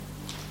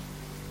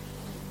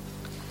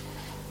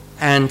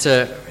And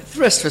the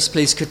rest of us,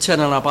 please, could turn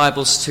on our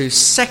Bibles to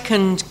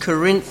 2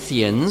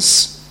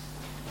 Corinthians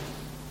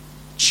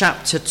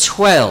chapter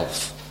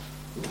 12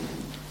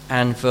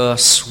 and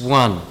verse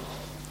 1.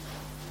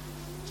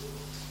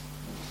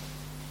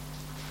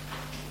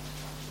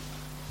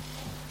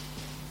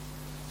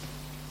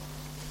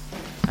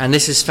 And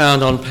this is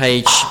found on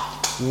page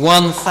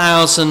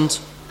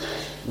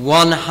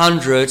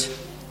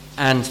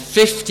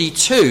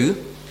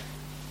 1152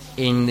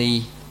 in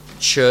the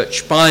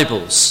Church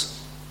Bibles.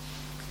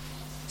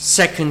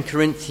 2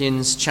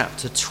 Corinthians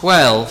chapter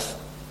 12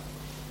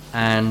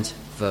 and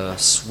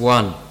verse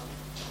 1.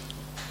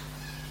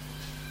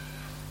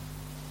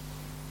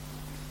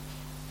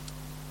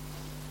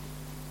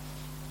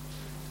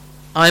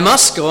 I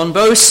must go on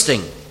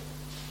boasting.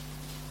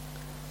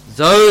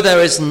 Though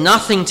there is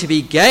nothing to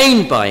be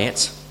gained by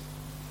it,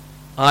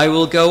 I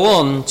will go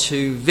on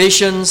to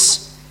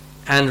visions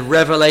and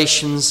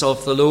revelations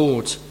of the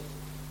Lord.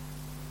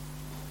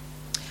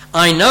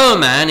 I know a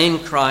man in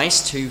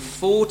Christ who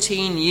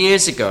 14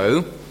 years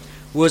ago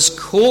was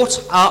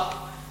caught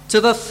up to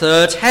the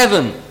third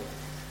heaven.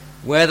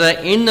 Whether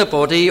in the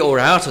body or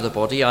out of the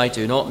body, I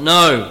do not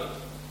know.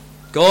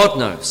 God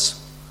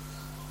knows.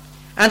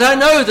 And I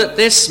know that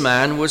this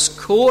man was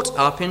caught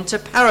up into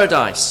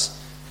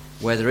paradise.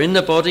 Whether in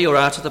the body or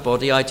out of the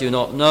body, I do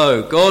not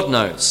know. God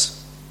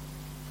knows.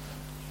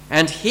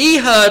 And he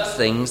heard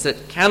things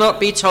that cannot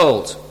be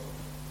told,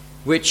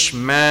 which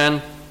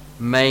man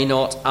may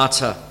not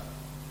utter.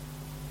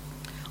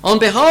 On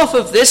behalf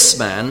of this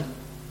man,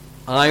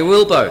 I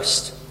will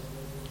boast.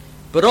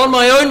 But on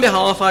my own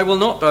behalf, I will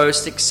not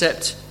boast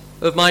except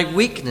of my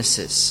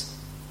weaknesses.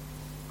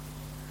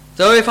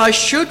 Though if I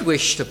should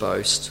wish to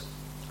boast,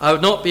 I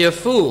would not be a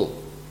fool,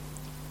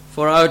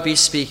 for I would be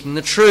speaking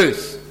the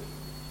truth.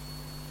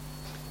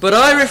 But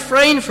I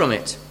refrain from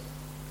it,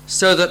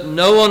 so that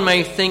no one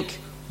may think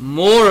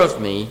more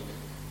of me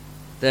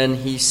than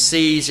he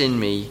sees in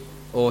me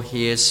or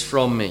hears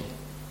from me.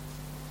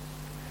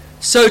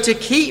 So to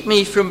keep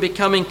me from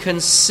becoming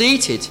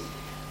conceited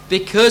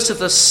because of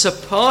the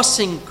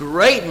surpassing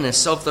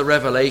greatness of the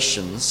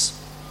revelations,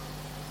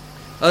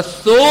 a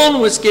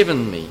thorn was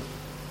given me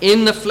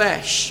in the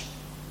flesh,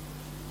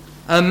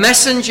 a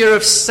messenger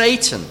of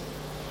Satan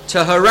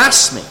to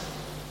harass me,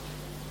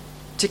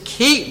 to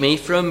keep me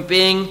from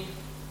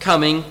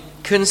becoming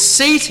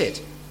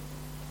conceited.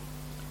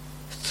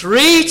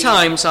 3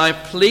 times I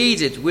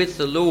pleaded with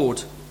the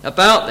Lord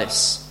about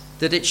this,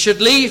 that it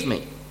should leave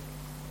me.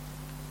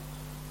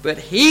 But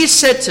he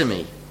said to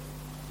me,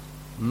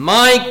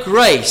 my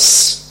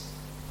grace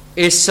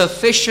is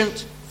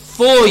sufficient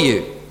for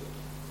you,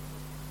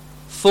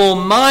 for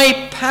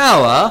my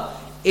power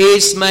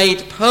is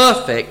made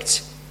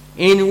perfect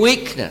in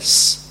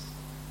weakness.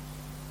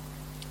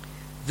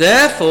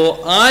 Therefore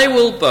I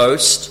will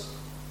boast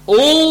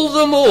all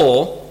the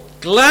more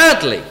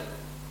gladly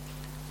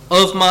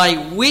of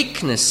my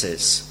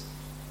weaknesses,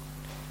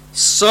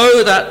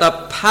 so that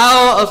the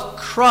power of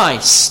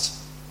Christ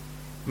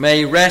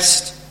may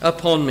rest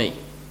upon me.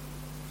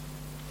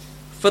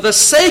 For the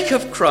sake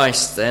of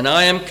Christ, then,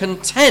 I am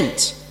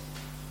content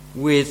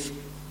with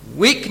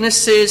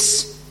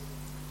weaknesses,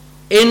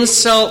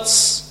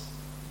 insults,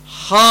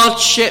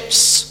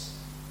 hardships,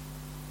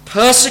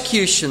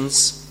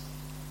 persecutions,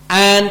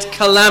 and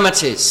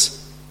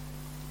calamities.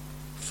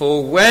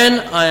 For when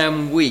I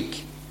am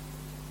weak,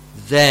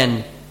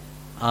 then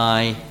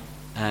I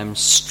am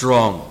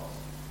strong.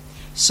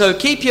 So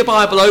keep your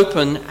Bible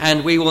open,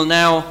 and we will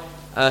now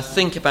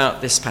think about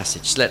this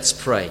passage. Let's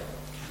pray.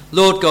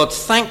 Lord God,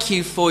 thank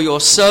you for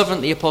your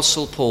servant, the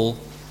Apostle Paul,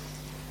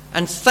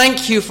 and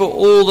thank you for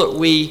all that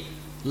we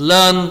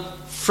learn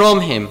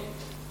from him,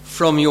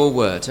 from your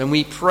word. And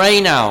we pray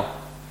now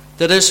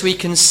that as we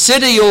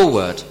consider your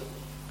word,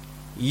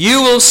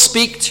 you will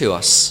speak to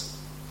us.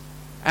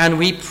 And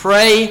we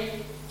pray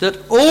that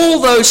all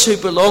those who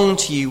belong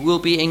to you will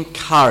be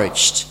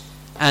encouraged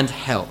and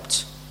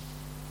helped.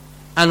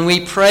 And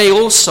we pray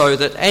also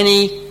that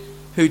any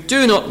who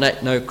do not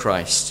know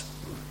Christ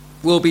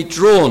will be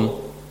drawn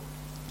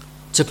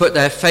to put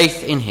their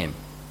faith in him.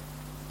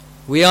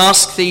 We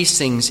ask these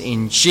things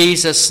in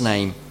Jesus'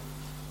 name.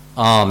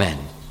 Amen.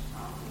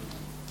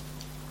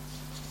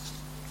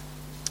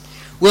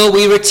 Well,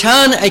 we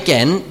return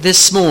again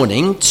this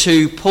morning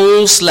to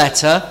Paul's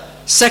letter,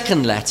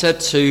 second letter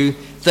to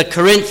the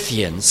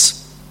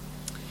Corinthians.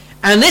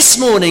 And this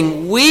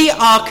morning we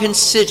are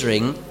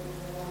considering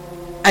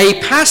a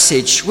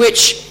passage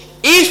which,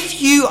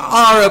 if you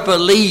are a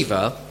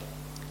believer,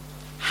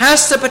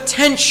 has the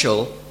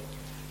potential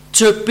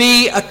to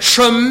be a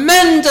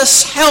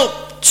tremendous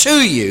help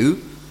to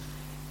you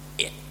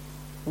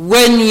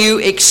when you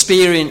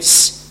experience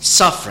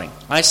suffering.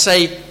 I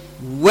say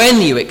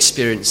when you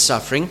experience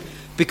suffering,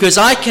 because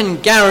I can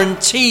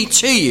guarantee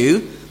to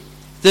you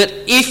that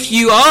if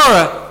you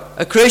are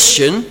a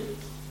Christian,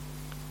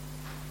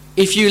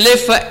 if you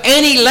live for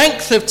any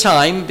length of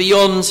time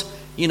beyond,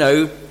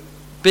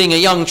 being a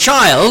young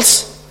child,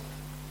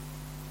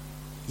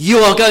 you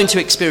are going to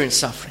experience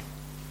suffering.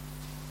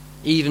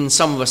 Even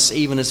some of us,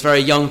 even as very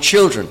young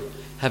children,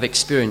 have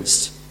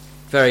experienced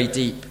very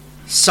deep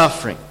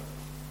suffering.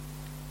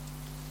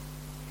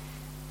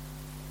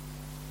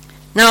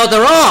 Now,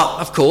 there are,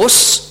 of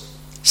course,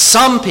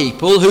 some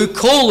people who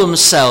call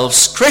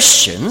themselves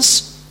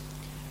Christians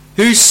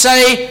who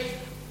say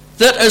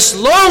that as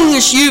long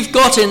as you've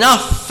got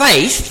enough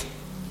faith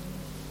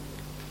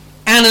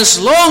and as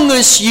long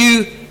as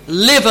you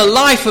live a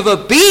life of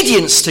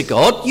obedience to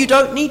God, you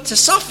don't need to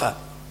suffer,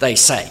 they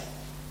say.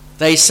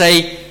 They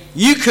say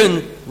you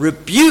can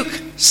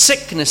rebuke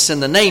sickness in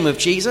the name of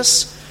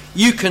Jesus,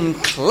 you can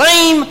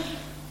claim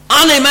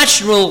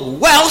unimaginable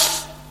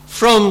wealth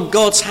from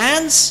God's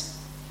hands,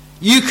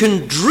 you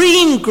can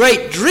dream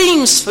great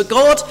dreams for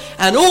God,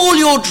 and all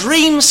your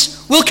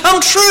dreams will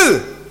come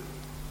true.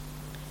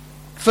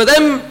 For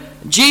them,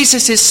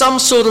 Jesus is some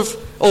sort of,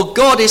 or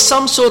God is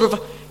some sort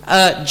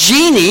of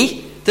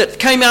genie that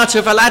came out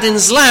of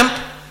Aladdin's lamp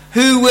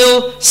who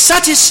will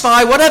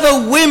satisfy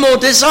whatever whim or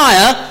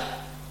desire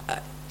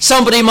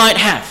somebody might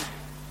have.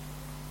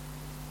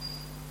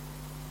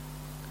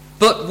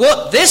 But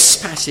what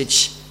this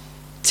passage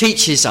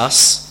teaches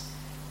us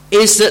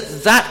is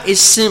that that is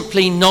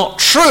simply not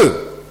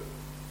true.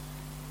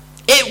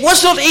 It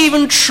was not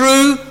even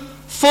true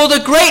for the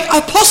great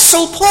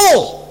Apostle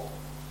Paul,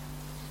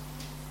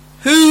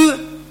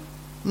 who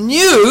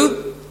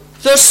knew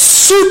the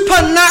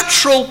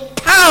supernatural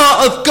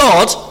power of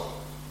God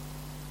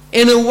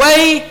in a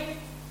way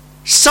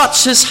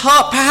such as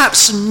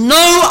perhaps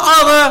no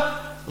other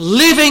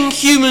living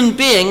human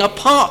being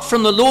apart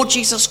from the Lord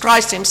Jesus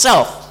Christ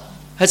himself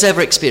has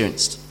ever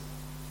experienced.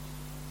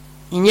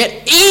 And yet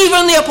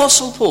even the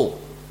Apostle Paul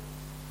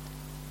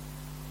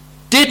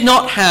did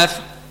not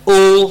have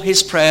all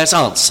his prayers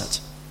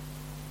answered,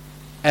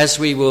 as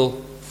we will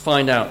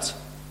find out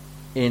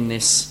in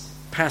this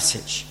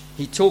passage.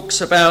 He talks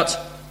about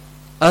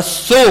a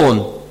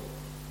thorn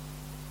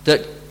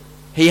that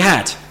he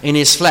had in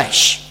his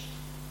flesh.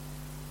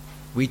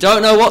 We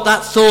don't know what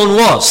that thorn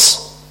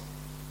was.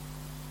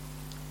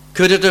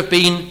 Could it have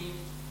been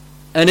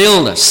an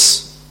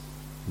illness?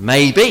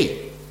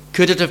 Maybe.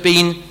 Could it have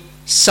been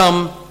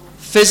some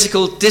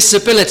physical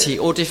disability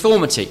or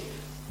deformity?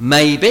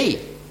 Maybe.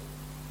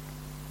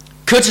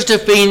 Could it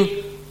have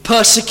been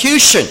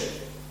persecution?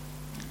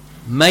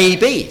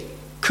 Maybe.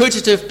 Could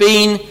it have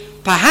been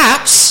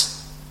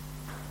perhaps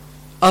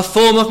a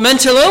form of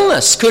mental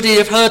illness? Could he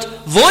have heard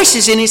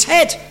voices in his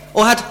head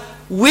or had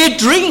weird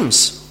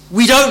dreams?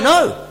 We don't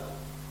know.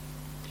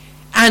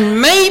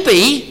 And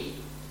maybe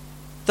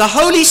the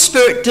Holy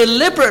Spirit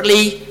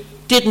deliberately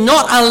did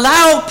not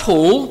allow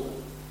Paul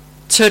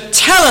to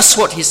tell us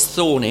what his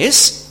thorn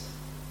is,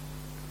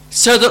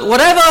 so that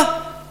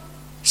whatever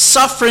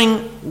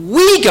suffering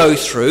we go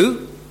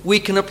through, we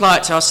can apply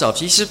it to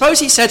ourselves. You suppose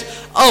he said,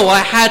 I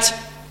had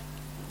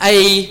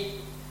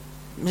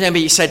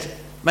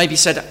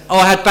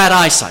bad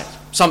eyesight.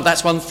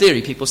 That's one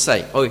theory people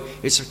say.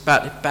 It's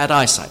bad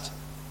eyesight.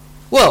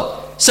 Well,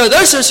 so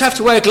those of us who have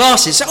to wear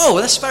glasses say,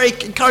 that's very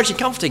encouraging,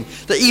 comforting,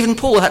 that even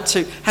Paul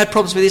had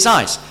problems with his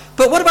eyes.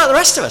 But what about the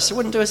rest of us? It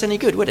wouldn't do us any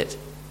good, would it?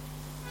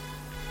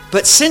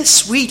 But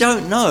since we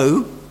don't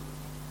know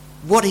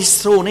what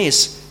his thorn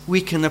is, we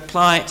can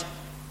apply it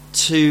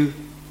to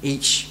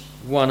each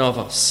one of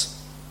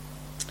us.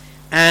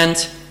 And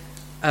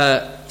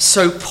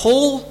so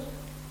Paul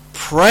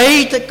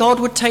prayed that God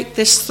would take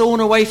this thorn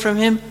away from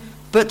him,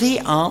 but the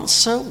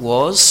answer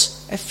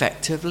was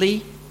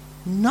effectively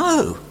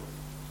no.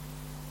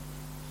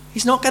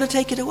 He's not going to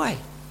take it away.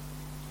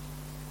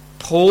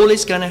 Paul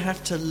is going to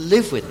have to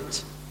live with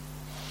it.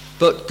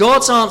 But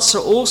God's answer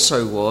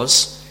also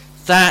was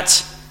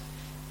that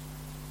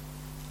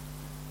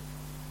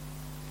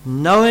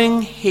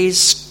knowing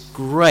his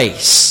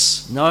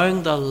grace,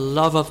 knowing the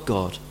love of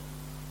God,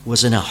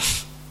 was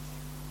enough.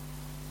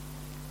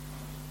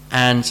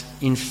 And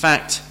in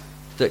fact,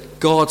 that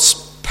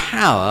God's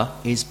power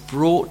is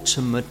brought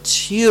to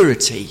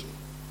maturity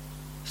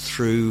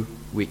through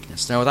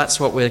weakness. Now that's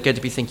what we're going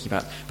to be thinking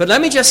about. But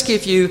let me just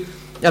give you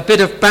a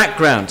bit of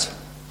background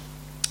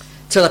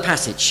to the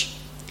passage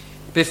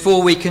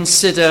before we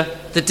consider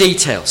the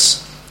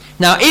details.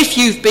 Now, if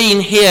you've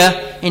been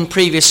here in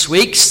previous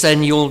weeks,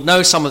 then you'll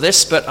know some of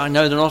this, but I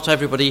know that not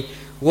everybody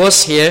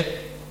was here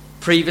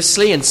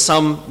previously, and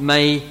some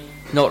may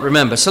not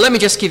remember. So let me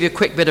just give you a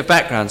quick bit of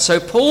background.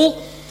 So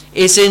Paul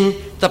is in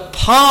the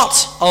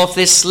part of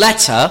this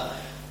letter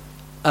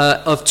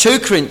of 2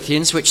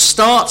 Corinthians, which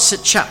starts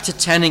at chapter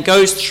 10 and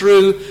goes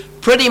through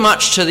pretty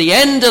much to the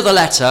end of the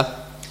letter,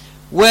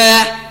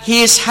 where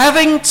he is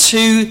having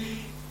to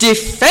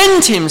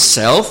defend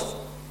himself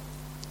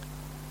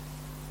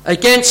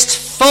against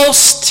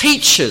false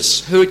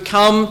teachers who had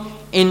come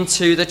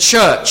into the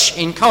church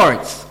in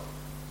Corinth.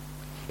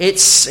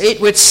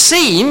 It would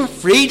seem,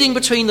 reading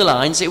between the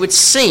lines, it would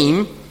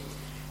seem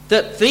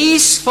that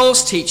these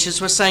false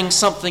teachers were saying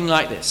something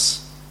like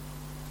this.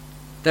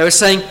 They were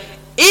saying,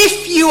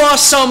 if you are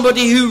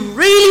somebody who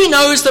really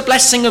knows the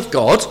blessing of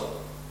God,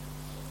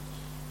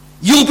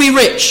 you'll be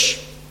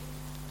rich,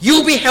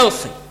 you'll be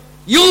healthy,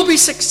 you'll be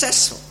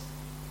successful.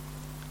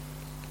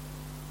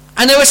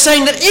 And they were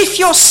saying that if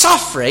you're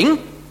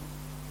suffering,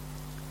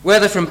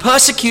 whether from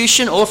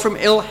persecution or from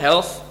ill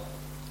health,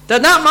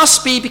 then that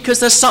must be because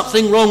there's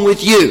something wrong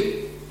with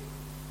you.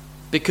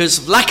 Because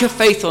of lack of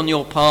faith on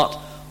your part,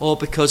 or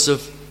because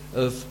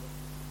of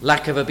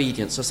lack of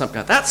obedience or something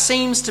like that. That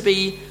seems to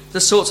be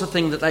the sorts of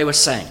thing that they were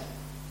saying.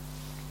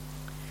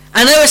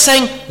 And they were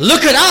saying,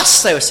 look at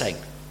us, they were saying.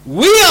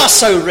 We are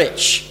so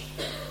rich.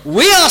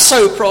 We are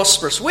so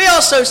prosperous. We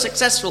are so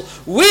successful.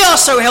 We are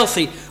so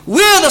healthy.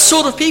 We're the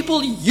sort of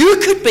people you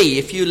could be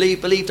if you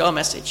believed our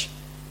message.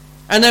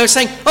 And they were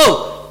saying,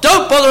 oh,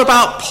 don't bother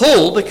about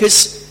Paul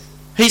because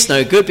he's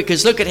no good,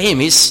 because look at him,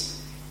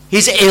 he's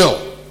ill.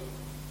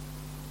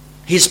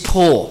 He's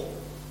poor.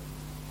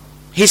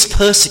 He's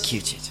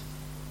persecuted.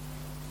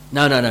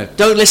 No,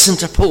 don't listen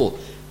to Paul.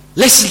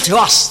 Listen to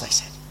us, they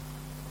said.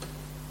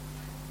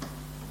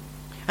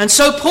 And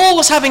so Paul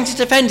was having to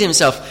defend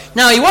himself.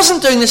 Now, he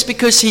wasn't doing this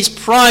because his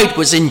pride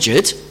was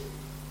injured.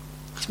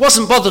 He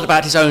wasn't bothered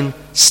about his own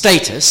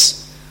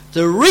status.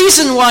 The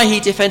reason why he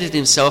defended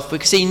himself,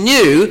 because he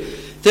knew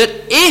that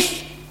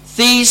if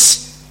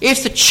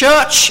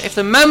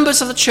the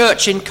members of the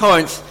church in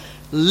Corinth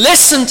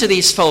listened to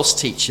these false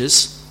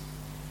teachers,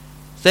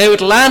 they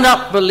would land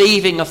up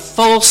believing a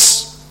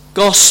false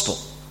gospel.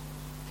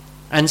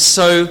 And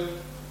so,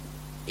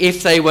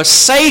 if they were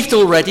saved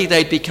already,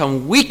 they'd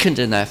become weakened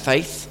in their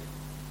faith.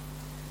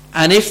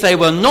 And if they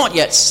were not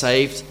yet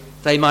saved,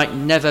 they might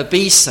never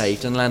be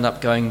saved and land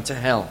up going to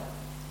hell.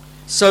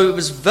 So it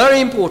was very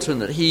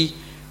important that he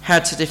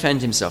had to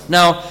defend himself.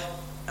 Now,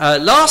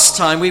 last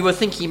time we were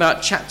thinking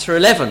about chapter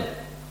 11.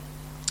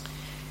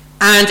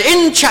 And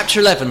in chapter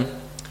 11,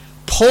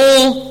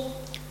 Paul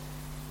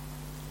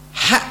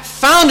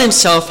found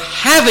himself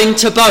having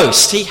to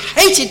boast. He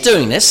hated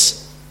doing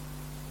this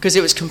because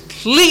it was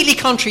completely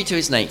contrary to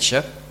his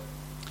nature.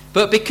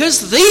 But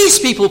because these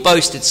people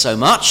boasted so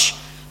much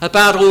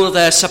about all of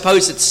their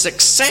supposed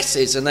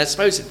successes and their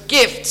supposed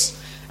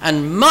gifts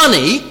and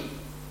money,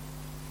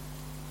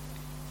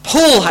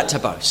 Paul had to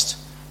boast.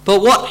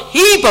 But what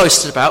he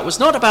boasted about was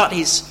not about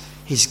his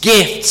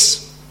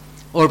gifts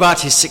or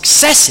about his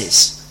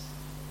successes.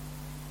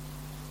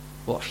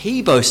 What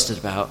he boasted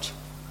about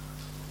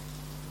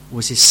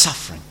was his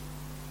suffering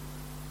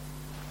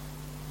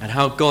and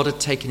how God had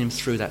taken him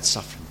through that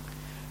suffering.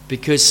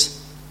 Because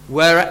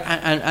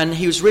and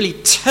he was really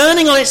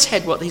turning on its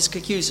head what his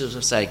accusers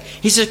were saying.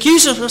 His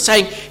accusers were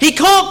saying, he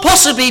can't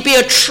possibly be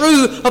a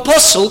true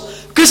apostle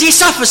because he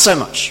suffers so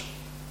much.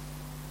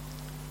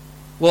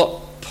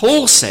 What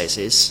Paul says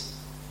is,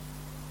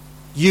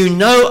 you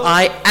know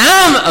I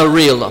am a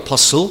real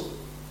apostle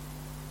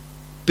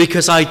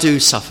because I do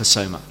suffer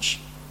so much.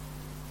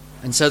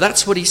 And so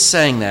that's what he's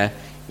saying there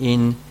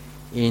in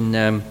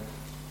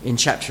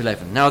chapter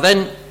 11. Now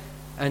then,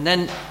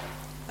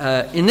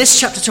 in this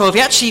chapter 12,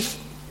 he actually,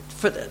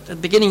 at the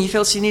beginning, he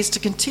feels he needs to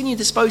continue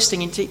this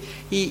boasting.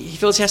 He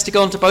feels he has to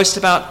go on to boast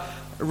about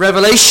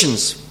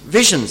revelations,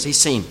 visions he's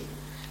seen.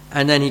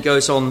 And then he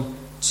goes on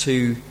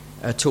to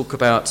talk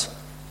about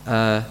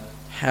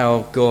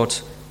how God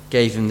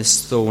gave him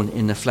this thorn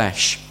in the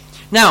flesh.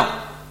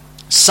 Now,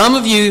 some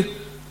of you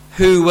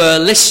who were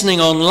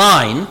listening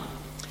online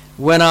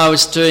when I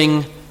was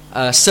doing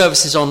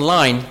services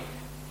online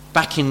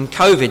back in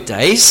COVID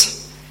days,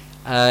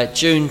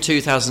 June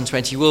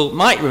 2020,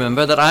 might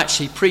remember that I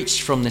actually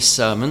preached from this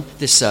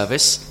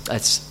passage,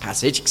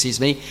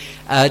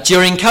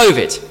 during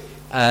COVID,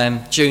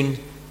 June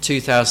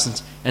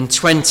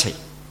 2020.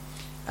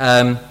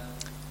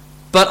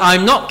 But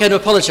I'm not going to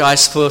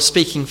apologise for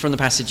speaking from the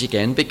passage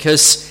again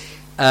because,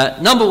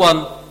 number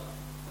one,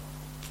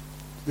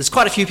 there's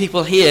quite a few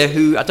people here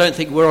who I don't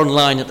think were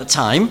online at the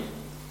time.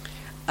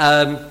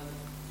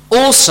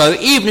 Also,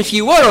 even if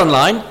you were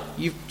online,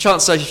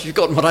 chances are you've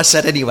forgotten what I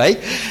said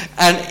anyway.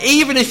 And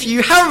even if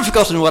you haven't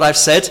forgotten what I've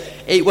said,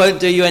 it won't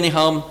do you any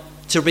harm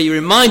to be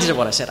reminded of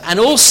what I said. And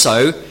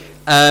also,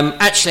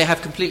 actually, I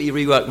have completely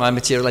reworked my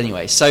material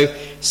anyway.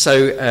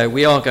 So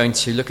we are going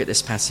to look at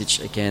this passage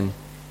again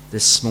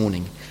this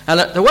morning. And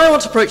the way I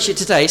want to approach it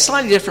today is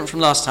slightly different from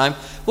last time.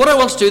 What I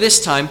want to do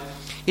this time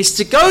is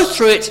to go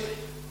through it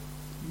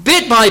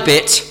bit by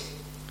bit,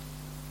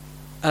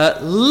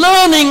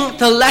 learning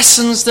the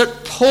lessons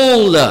that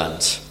Paul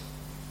learned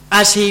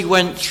as he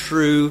went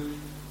through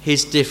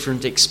his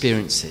different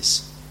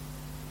experiences.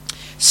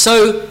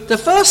 So the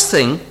first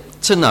thing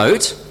to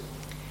note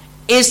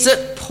is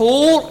that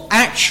Paul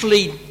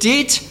actually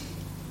did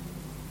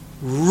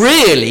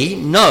really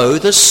know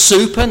the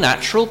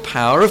supernatural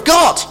power of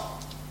God.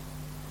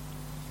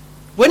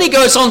 When he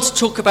goes on to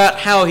talk about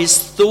how his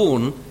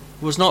thorn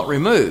was not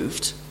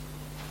removed,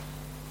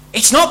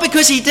 it's not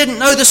because he didn't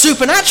know the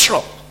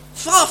supernatural.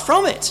 Far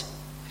from it.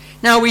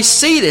 Now we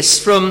see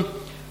this from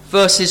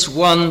verses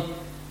 1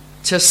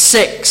 to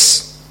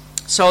 6.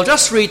 So I'll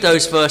just read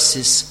those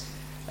verses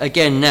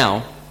again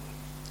now.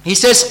 He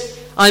says,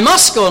 I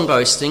must go on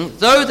boasting,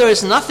 though there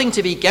is nothing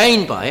to be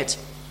gained by it.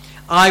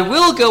 I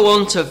will go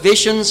on to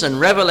visions and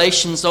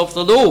revelations of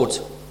the Lord.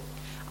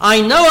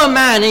 I know a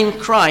man in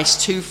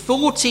Christ who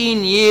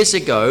 14 years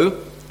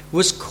ago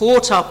was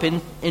caught up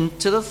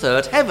into the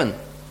third heaven.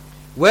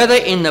 Whether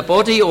in the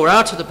body or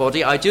out of the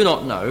body, I do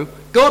not know.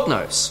 God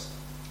knows.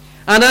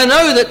 And I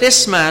know that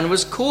this man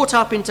was caught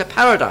up into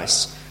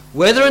paradise.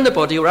 Whether in the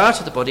body or out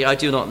of the body, I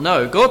do not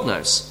know. God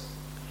knows.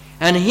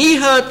 And he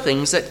heard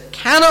things that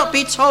cannot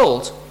be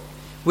told,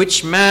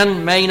 which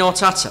man may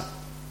not utter.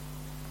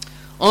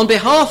 On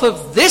behalf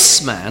of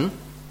this man,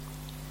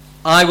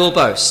 I will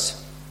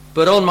boast.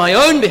 But on my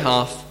own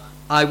behalf,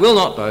 I will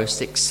not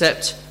boast,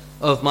 except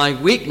of my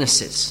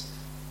weaknesses.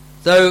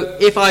 Though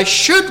if I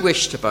should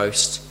wish to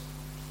boast,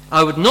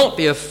 I would not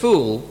be a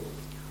fool,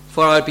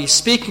 for I would be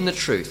speaking the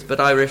truth, but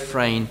I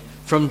refrain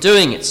from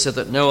doing it, so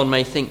that no one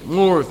may think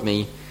more of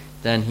me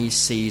than he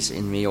sees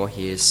in me or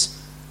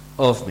hears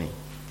of me.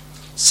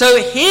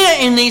 So here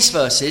in these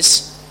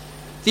verses,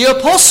 the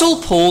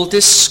Apostle Paul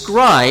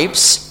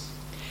describes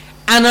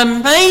an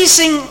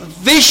amazing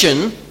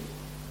vision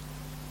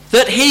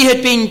that he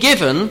had been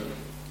given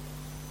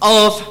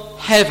of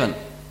heaven.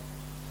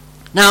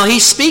 Now he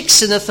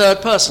speaks in the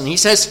third person. He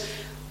says,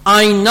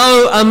 I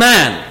know a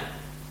man.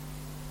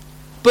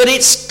 But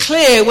it's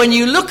clear when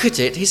you look at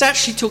it, he's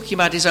actually talking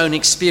about his own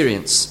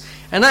experience.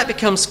 And that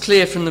becomes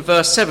clear from the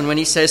verse 7 when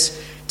he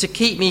says, to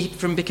keep me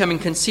from becoming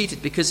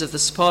conceited because of the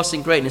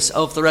surpassing greatness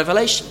of the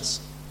revelations.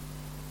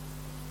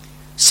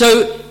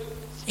 So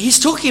he's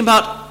talking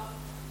about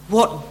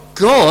what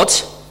God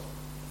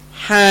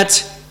had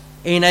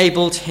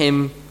enabled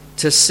him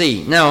to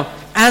see. Now,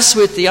 as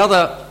with the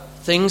other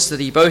things that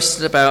he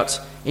boasted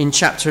about in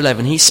chapter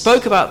 11, he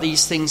spoke about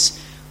these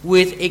things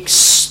with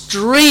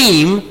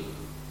extreme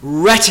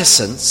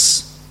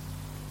reticence,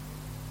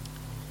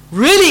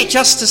 really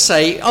just to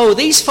say, oh,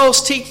 these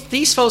false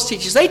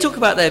teachers, they talk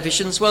about their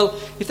visions. Well,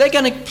 if they're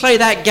going to play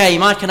that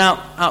game, I can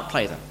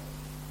outplay them.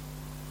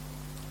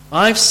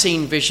 I've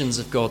seen visions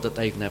of God that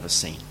they've never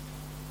seen.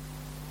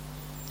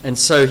 And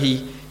so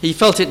he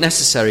felt it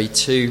necessary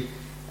to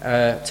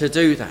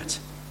do that.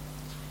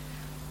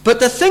 But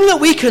the thing that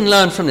we can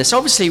learn from this,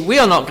 obviously we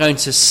are not going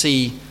to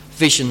see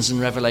visions and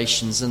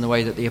revelations in the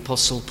way that the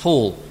Apostle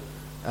Paul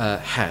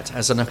had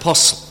as an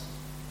apostle.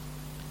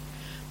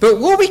 But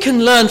what we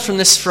can learn from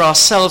this for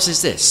ourselves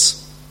is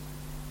this.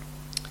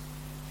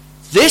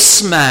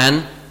 This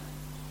man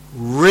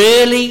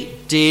really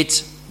did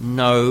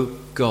know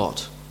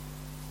God.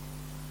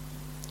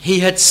 He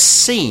had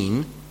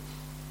seen,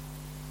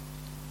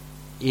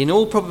 in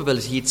all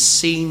probability, he'd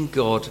seen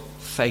God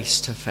face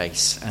to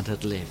face and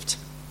had lived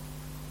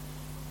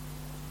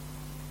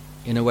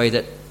in a way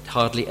that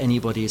hardly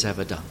anybody has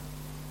ever done.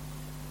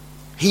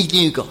 He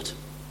knew God.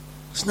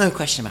 There's no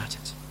question about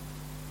it.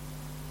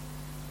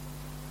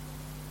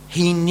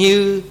 He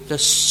knew the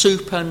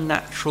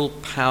supernatural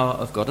power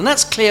of God. And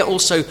that's clear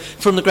also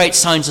from the great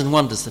signs and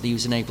wonders that he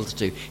was enabled to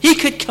do. He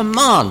could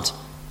command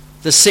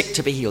the sick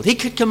to be healed. He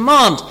could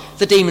command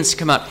the demons to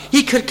come out.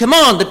 He could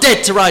command the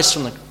dead to rise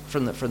from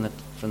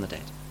the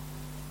dead.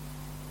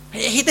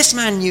 This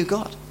man knew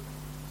God.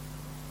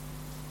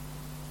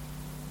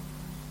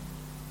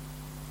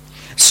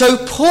 So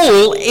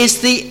Paul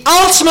is the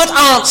ultimate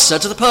answer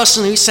to the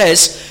person who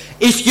says,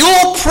 if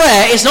your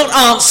prayer is not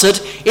answered,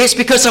 it's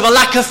because of a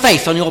lack of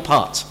faith on your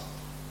part.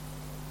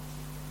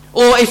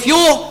 Or if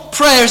your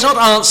prayer is not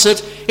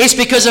answered, it's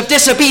because of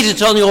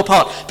disobedience on your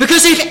part.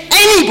 Because if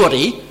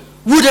anybody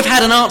would have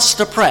had an answer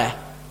to prayer,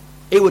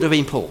 it would have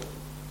been Paul.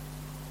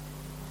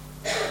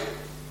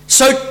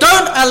 So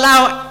don't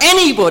allow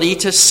anybody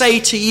to say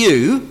to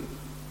you,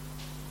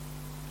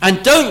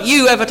 and don't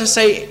you ever to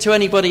say to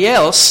anybody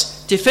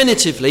else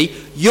definitively,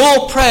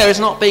 your prayer is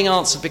not being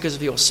answered because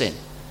of your sin.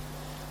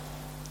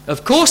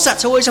 Of course,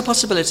 that's always a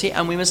possibility,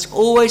 and we must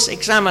always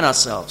examine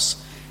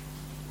ourselves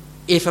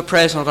if a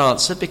prayer is not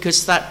answered,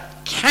 because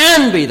that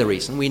can be the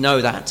reason. We know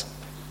that.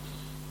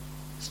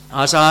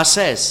 Isaiah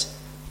says,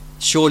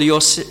 surely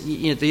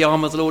the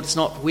arm of the Lord is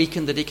not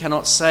weakened that he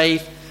cannot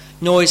save,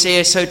 nor his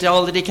ear so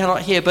dull that he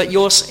cannot hear, but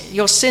your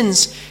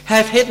sins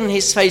have hidden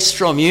his face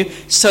from you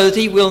so that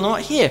he will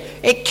not hear.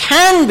 It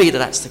can be that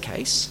that's the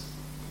case.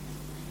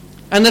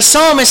 And the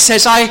psalmist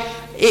says,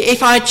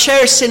 if I had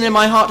cherished sin in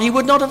my heart, he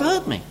would not have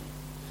heard me.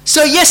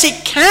 So yes,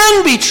 it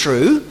can be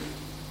true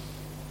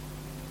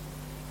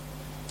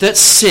that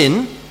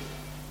sin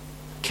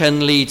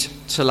can lead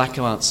to lack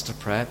of answer to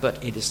prayer,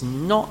 but it is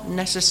not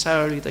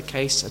necessarily the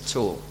case at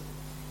all.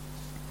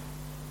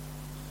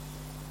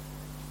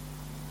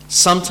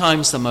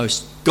 Sometimes the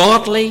most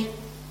godly,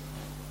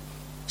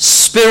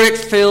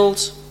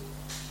 spirit-filled,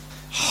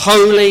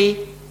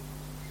 holy,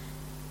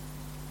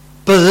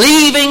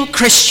 believing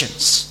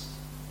Christians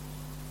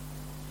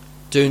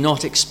do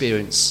not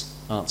experience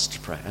answer to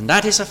prayer. And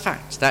that is a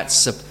fact.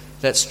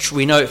 That's true.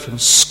 We know it from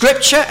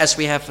Scripture, as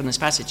we have from this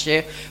passage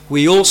here.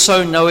 We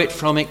also know it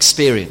from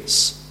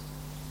experience.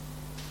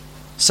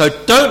 So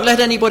don't let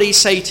anybody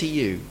say to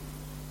you,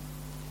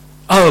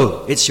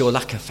 oh, it's your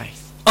lack of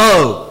faith.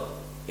 Oh,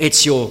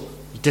 it's your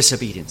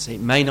disobedience. It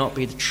may not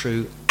be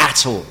true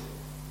at all.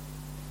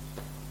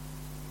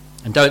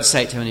 And don't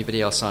say it to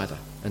anybody else either,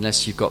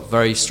 unless you've got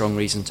very strong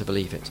reason to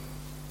believe it.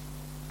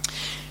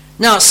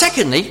 Now,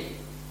 secondly,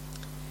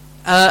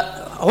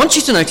 I want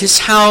you to notice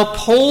how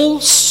Paul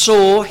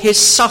saw his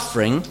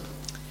suffering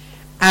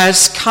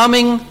as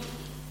coming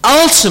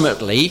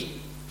ultimately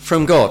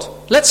from God.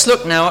 Let's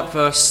look now at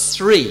verse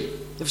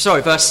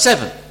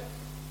 7.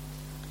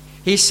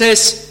 He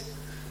says,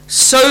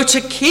 "So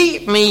to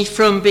keep me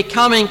from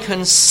becoming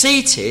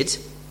conceited,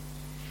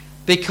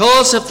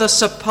 because of the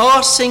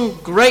surpassing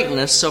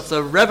greatness of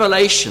the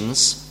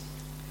revelations,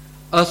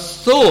 a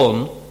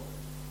thorn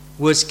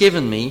was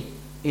given me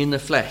in the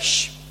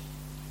flesh,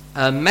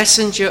 a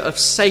messenger of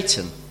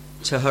Satan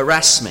to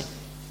harass me,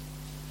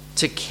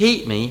 to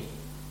keep me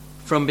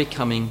from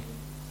becoming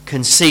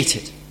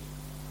conceited."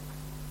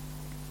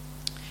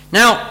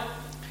 Now,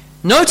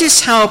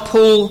 notice how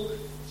Paul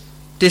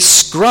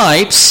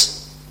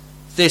describes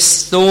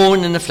this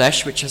thorn in the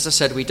flesh, which, as I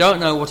said, we don't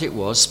know what it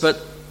was,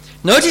 but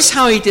notice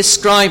how he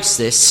describes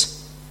this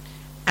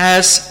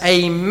as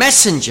a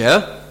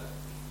messenger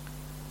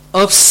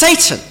of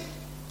Satan.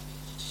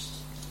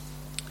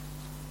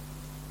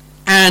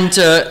 And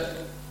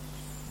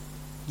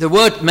the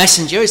word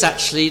messenger is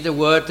actually the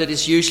word that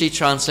is usually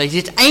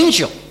translated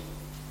angel.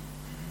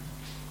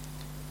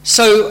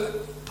 So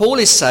Paul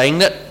is saying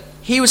that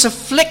he was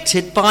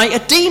afflicted by a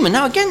demon.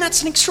 Now again,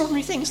 that's an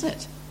extraordinary thing, isn't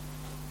it?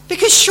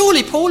 Because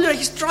surely Paul,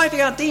 he's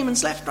driving out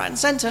demons left, right and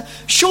centre.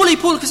 Surely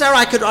Paul could say, "All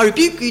right, I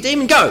rebuke you,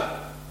 demon, go."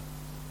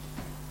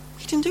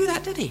 He didn't do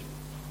that, did he?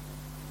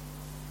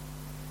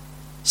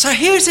 So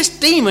here's this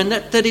demon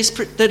that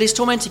is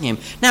tormenting him.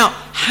 Now,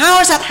 how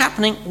is that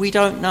happening? We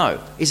don't know.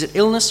 Is it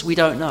illness? We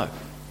don't know.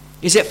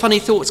 Is it funny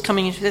thoughts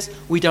coming into this?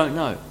 We don't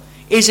know.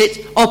 Is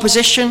it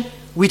opposition?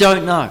 We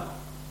don't know.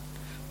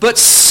 But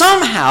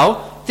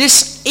somehow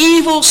this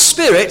evil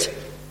spirit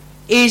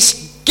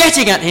is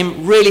getting at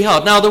him really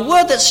hard. Now, the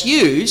word that's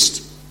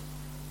used,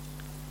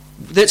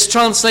 that's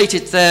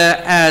translated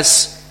there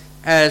as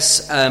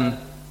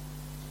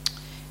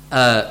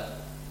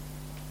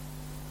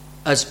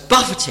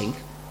buffeting,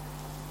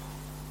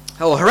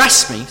 or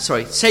harass me,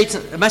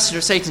 Satan, a messenger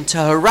of Satan to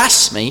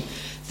harass me,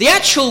 the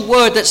actual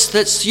word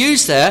that's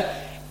used there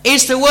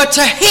is the word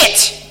to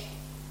hit.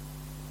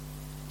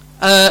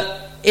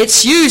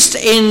 It's used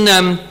in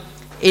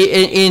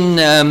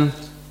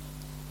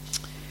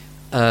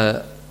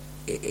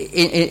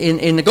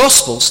the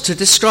Gospels to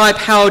describe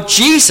how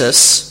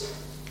Jesus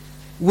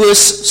was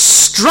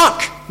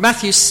struck.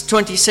 Matthew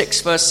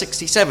 26, verse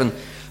 67.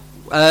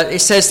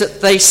 It says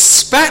that they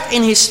spat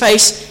in his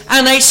face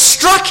and they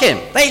struck him.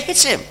 They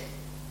hit him.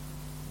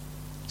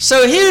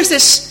 So here's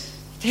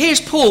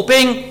Paul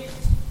being,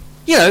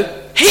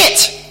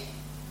 hit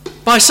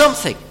by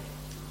something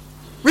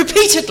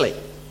repeatedly.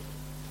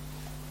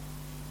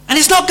 And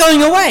it's not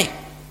going away.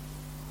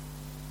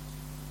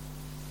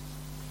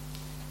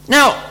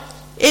 Now,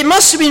 it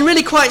must have been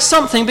really quite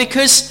something,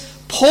 because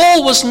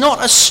Paul was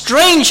not a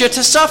stranger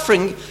to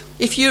suffering.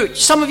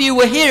 Some of you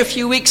were here a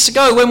few weeks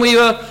ago when we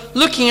were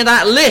looking at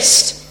that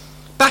list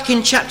back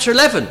in chapter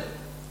 11.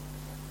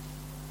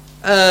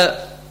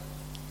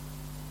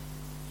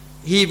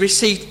 He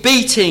received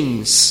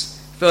beatings,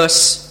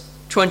 verse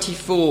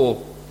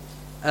 24,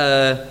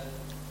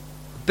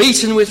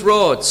 beaten with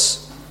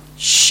rods,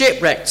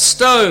 shipwrecked,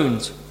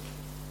 stoned,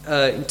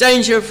 in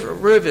danger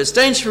of rivers,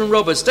 danger from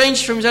robbers,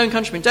 danger from his own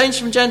countrymen, danger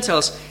from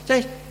Gentiles.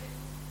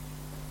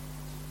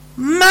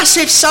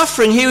 Massive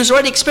suffering he was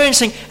already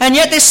experiencing, and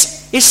yet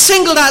this is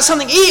singled out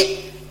something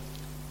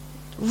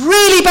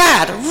really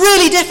bad,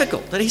 really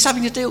difficult that he's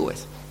having to deal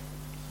with.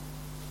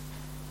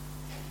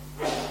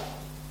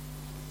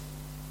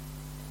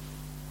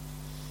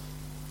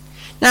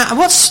 Now,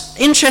 what's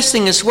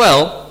interesting as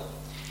well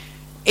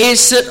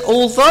is that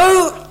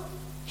although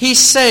he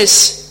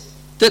says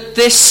that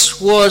this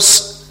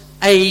was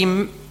a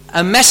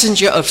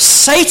messenger of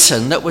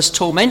Satan that was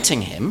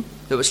tormenting him,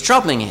 that was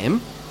troubling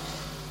him,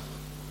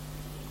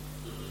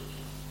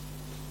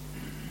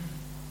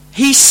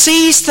 he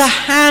sees the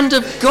hand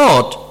of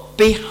God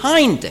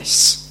behind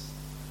this.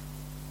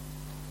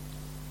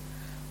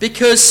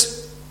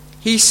 Because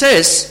he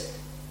says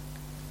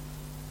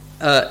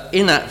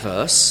in that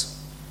verse,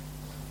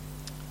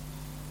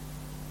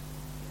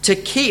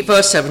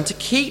 verse 7, to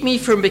keep me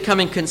from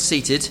becoming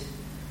conceited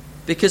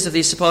because of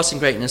the surpassing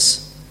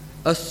greatness,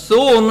 a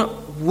thorn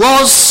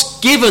was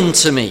given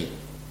to me.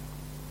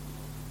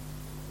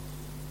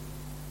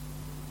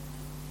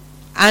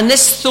 And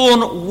this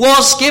thorn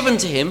was given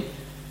to him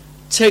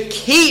to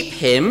keep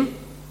him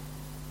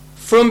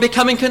from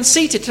becoming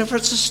conceited, to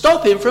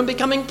stop him from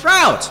becoming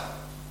proud.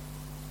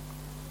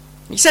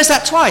 He says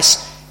that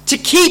twice, to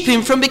keep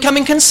him from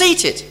becoming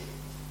conceited.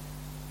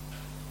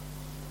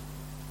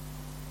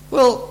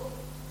 Well,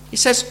 he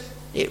says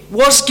it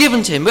was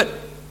given to him, but,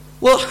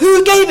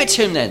 who gave it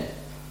to him then?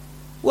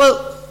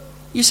 Well,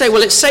 you say,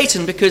 it's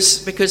Satan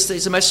because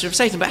he's a messenger of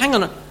Satan. But hang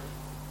on.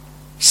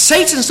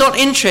 Satan's not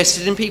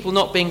interested in people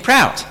not being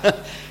proud.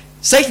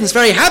 Satan's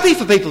very happy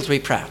for people to be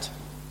proud.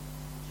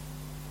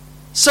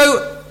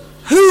 So,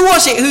 who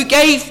was it who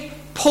gave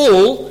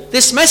Paul,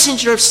 this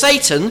messenger of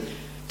Satan,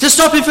 to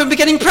stop him from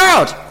becoming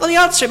proud? Well, the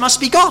answer, it must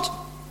be God.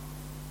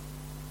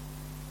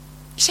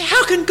 You say,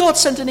 how can God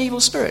send an evil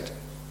spirit?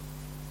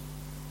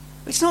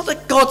 It's not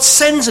that God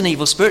sends an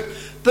evil spirit,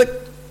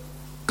 but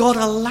God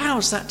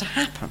allows that to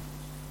happen.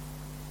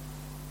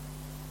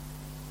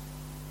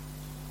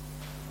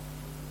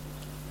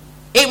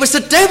 It was the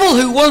devil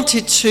who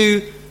wanted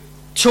to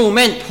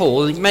torment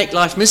Paul and make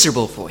life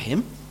miserable for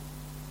him.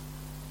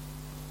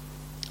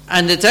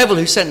 And the devil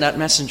who sent that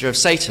messenger of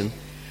Satan.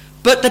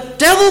 But the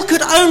devil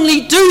could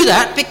only do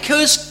that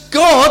because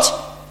God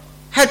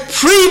had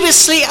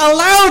previously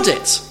allowed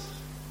it.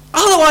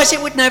 Otherwise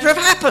it would never have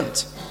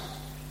happened.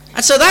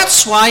 And so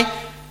that's why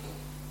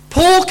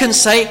Paul can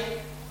say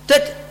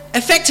that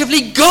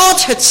effectively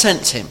God had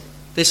sent him,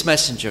 this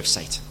messenger of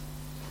Satan.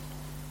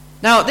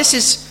 Now this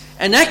is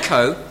an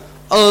echo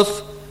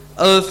of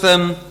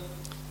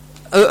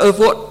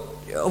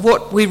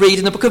what we read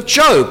in the book of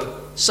Job.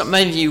 So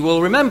many of you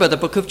will remember the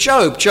book of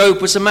Job.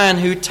 Job was a man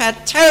who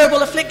had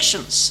terrible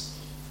afflictions.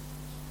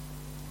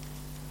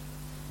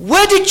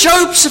 Where did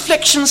Job's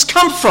afflictions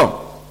come from?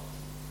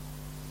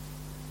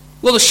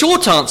 Well, the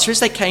short answer is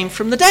they came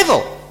from the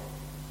devil.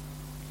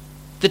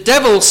 The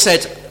devil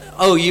said,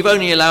 oh, you've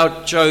only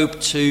allowed Job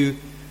Job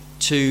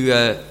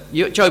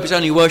is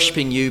only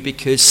worshipping you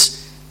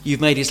because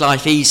you've made his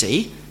life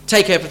easy.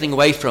 Take everything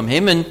away from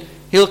him and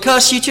he'll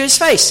curse you to your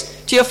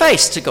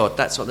face, to God.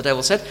 That's what the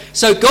devil said.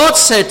 So God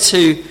said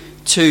to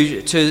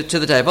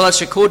the devil,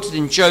 as recorded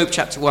in Job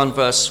chapter 1,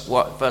 verse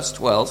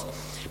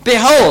 12,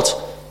 behold,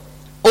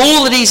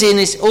 all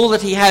that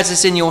he has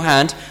is in your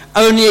hand.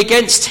 Only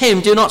against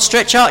him do not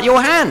stretch out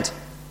your hand.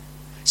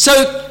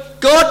 So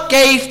God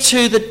gave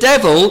to the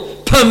devil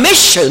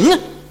permission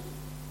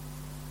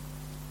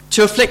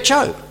to afflict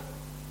Job.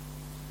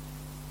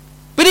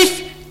 But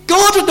if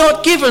God had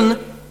not given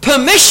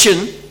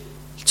permission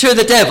to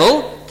the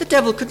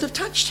devil couldn't have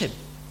touched him.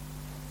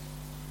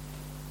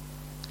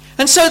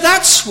 And so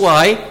that's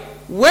why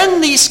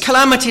when these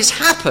calamities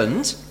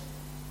happened,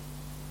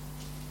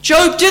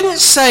 Job didn't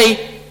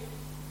say,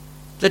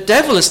 the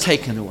devil has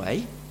taken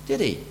away, did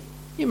he?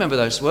 You remember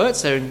those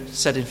words, they're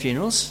said in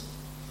funerals.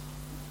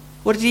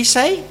 What did he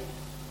say?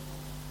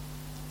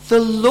 The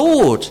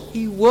Lord.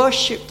 He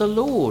worshipped the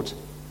Lord.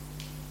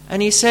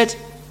 And he said,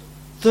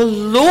 the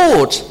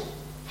Lord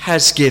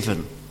has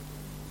given.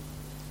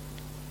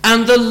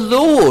 And the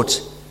Lord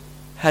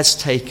has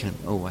taken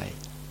away.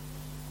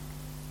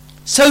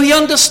 So he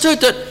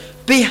understood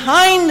that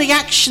behind the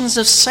actions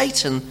of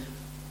Satan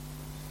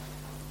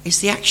is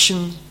the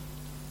action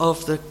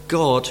of the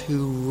God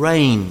who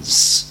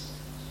reigns.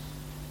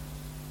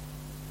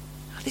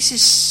 This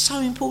is so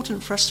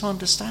important for us to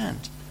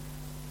understand.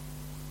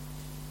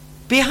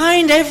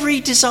 Behind every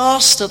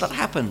disaster that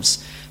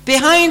happens,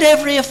 behind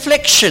every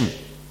affliction,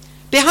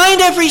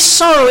 behind every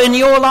sorrow in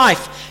your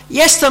life,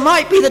 yes, there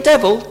might be the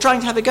devil trying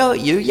to have a go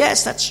at you.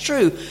 Yes, that's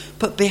true.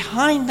 But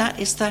behind that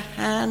is the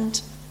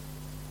hand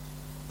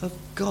of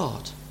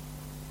God.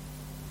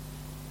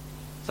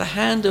 The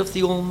hand of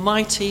the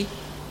Almighty,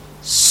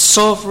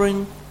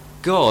 sovereign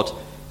God.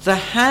 The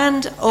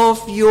hand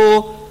of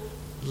your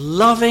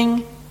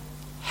loving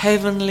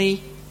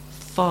Heavenly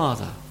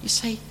Father. You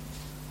say,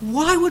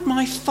 why would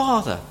my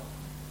Father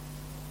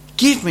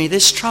give me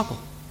this trouble?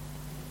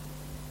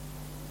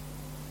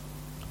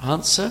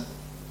 Answer,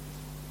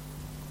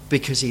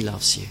 because he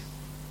loves you.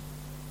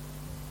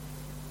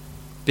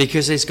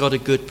 Because he's got a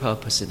good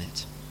purpose in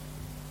it.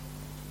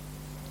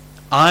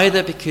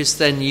 Either because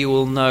then you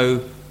will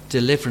know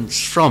deliverance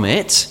from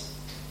it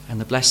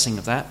and the blessing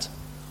of that,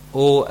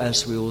 or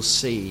as we will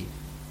see,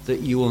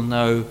 that you will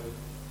know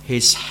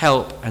his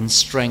help and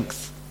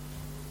strength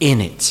in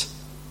it.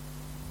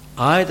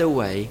 Either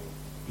way,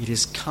 it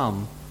has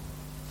come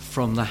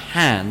from the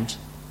hand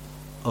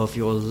of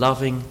your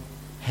loving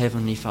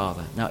Heavenly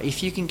Father. Now,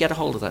 if you can get a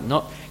hold of that,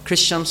 not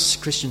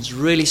Christians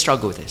really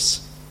struggle with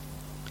this.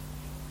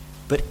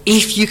 But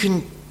if you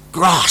can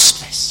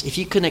grasp this, if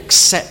you can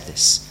accept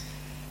this,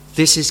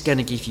 this is going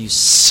to give you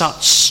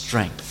such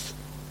strength,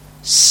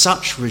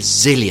 such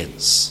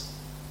resilience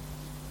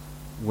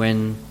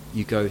when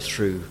you go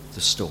through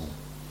the storm.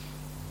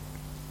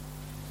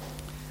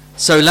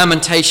 So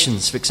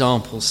Lamentations, for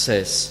example,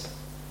 says,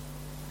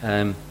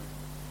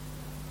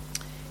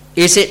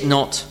 is it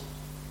not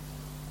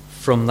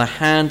from the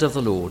hand of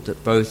the Lord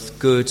that both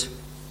good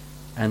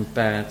and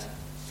bad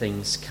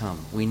things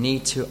come? We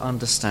need to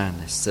understand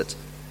this, that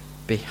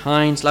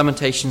behind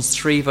Lamentations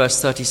 3 verse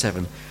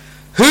 37,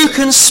 who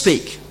can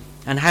speak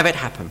and have it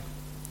happen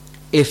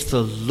if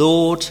the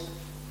Lord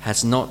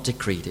has not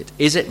decreed it?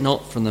 Is it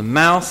not from the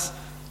mouth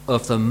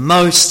of the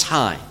Most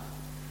High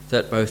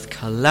that both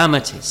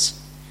calamities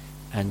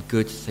and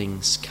good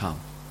things come?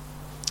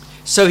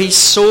 So he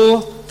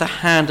saw the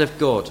hand of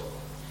God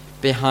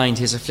behind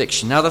his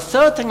affliction. Now the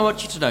third thing I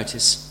want you to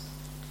notice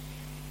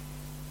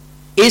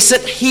is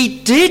that he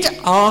did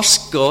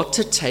ask God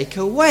to take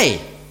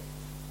away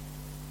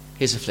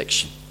his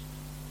affliction.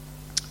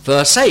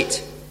 Verse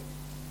 8.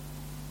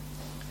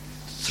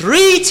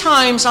 3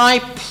 times I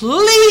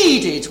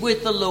pleaded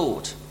with the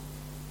Lord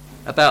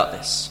about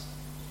this,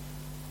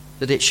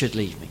 that it should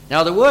leave me.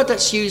 Now the word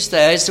that's used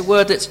there is the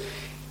word that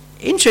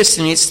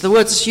interestingly, it's the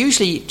word that's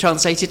usually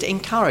translated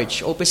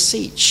encourage or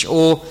beseech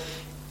or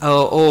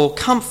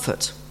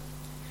comfort.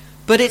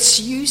 But it's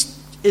used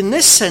in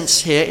this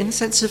sense here, in the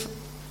sense of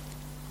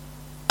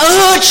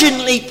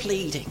urgently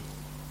pleading.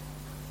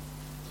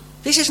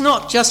 This is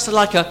not just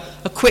like a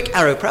quick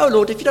arrow prayer. Oh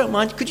Lord, if you don't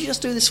mind, could you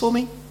just do this for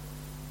me?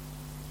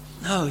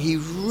 No, he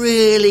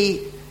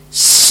really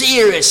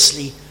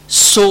seriously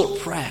sought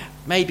prayer.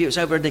 Maybe it was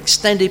over an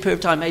extended period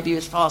of time. Maybe he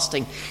was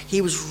fasting.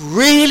 He was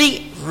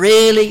really,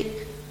 really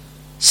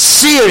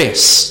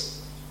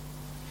serious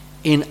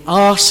in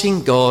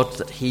asking God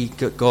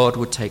that God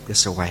would take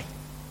this away.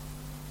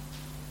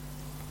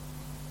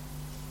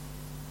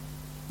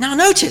 Now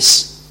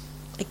notice,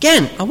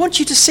 again, I want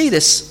you to see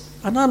this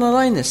and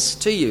underline this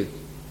to you.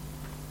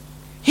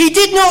 He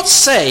did not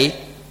say,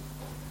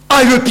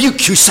 I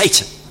rebuke you,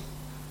 Satan.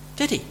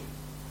 Did he?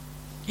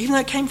 Even though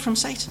it came from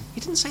Satan.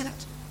 He didn't say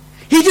that.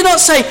 He did not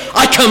say,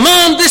 I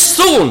command this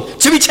thorn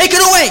to be taken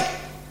away.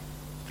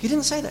 He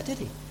didn't say that, did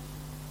he?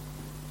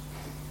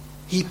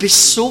 He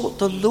besought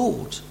the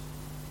Lord.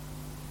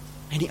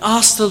 And he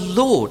asked the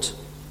Lord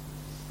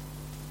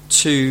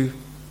to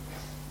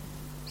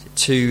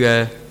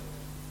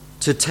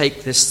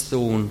take this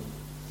thorn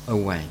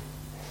away.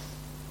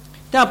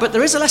 Now, but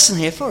there is a lesson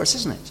here for us,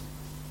 isn't it?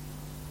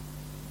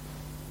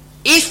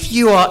 If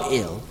you are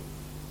ill,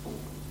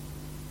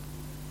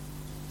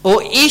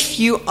 or if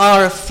you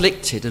are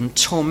afflicted and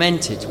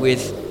tormented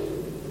with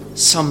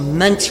some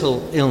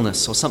mental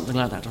illness or something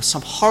like that, or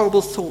some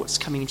horrible thoughts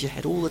coming into your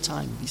head all the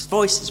time, these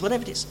voices,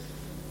 whatever it is,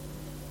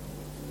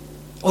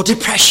 or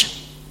depression,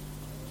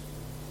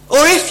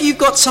 or if you've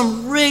got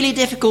some really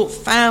difficult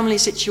family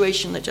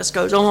situation that just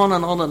goes on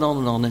and on and on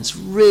and on, and it's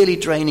really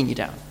draining you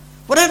down,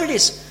 whatever it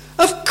is,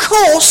 of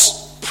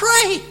course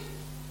pray.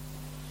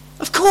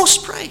 Of course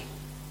pray.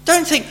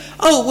 Don't think,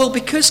 oh, well,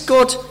 because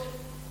God,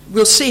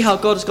 we'll see how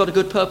God has got a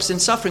good purpose in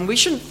suffering. We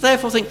shouldn't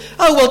therefore think,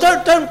 oh,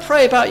 well, don't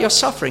pray about your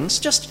sufferings.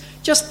 Just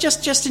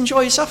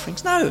enjoy your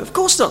sufferings. No, of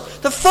course not.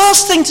 The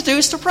first thing to do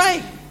is to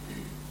pray.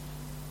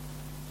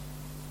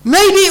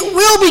 Maybe it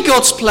will be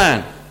God's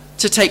plan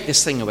to take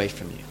this thing away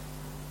from you.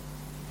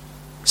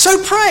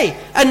 So pray,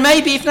 and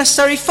maybe if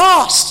necessary,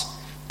 fast.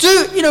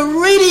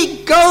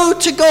 Really go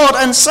to God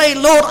and say,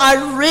 Lord,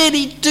 I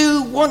really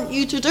do want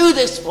you to do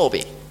this for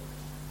me.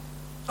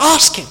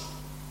 Ask him.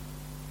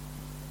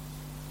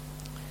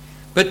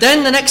 But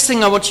then the next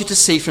thing I want you to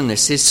see from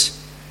this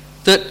is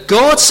that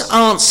God's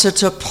answer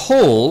to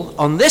Paul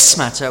on this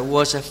matter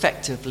was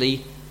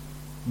effectively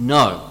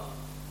no.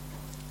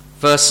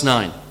 Verse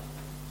 9.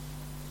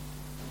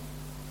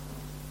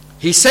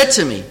 He said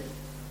to me,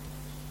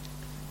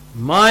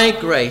 my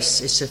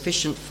grace is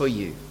sufficient for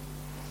you,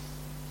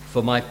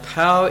 for my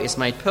power is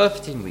made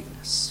perfect in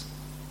weakness.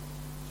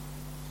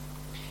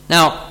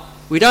 Now,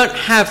 we don't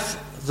have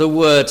the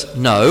word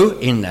no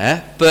in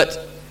there,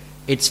 but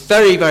it's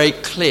very, very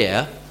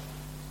clear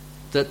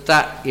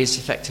that is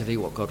effectively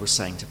what God was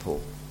saying to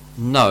Paul.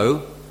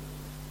 No,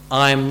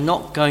 I'm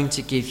not going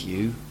to give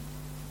you,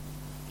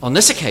 on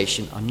this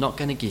occasion, I'm not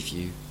going to give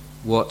you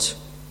what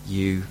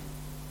you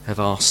have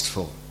asked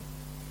for.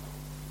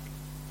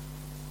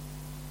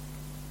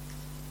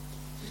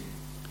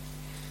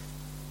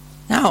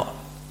 Now,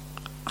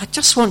 I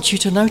just want you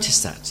to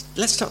notice that.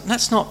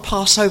 Let's not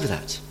pass over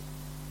that.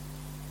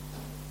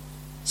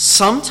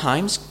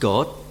 Sometimes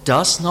God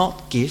does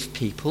not give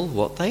people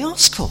what they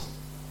ask for.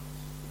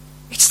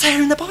 It's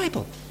there in the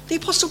Bible. The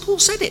Apostle Paul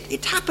said it.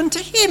 It happened to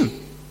him.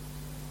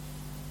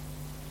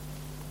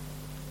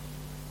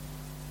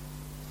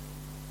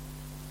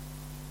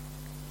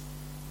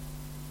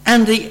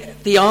 And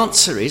the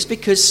answer is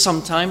because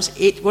sometimes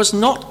it was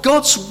not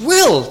God's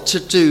will to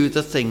do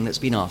the thing that's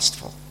been asked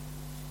for.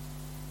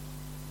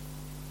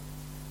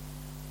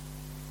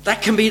 There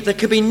can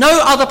be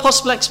no other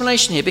possible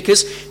explanation here,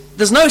 because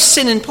there's no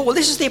sin in Paul.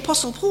 This is the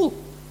Apostle Paul.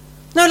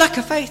 No lack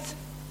of faith,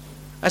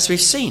 as we've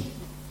seen.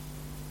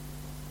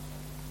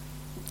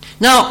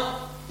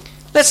 Now,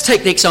 let's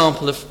take the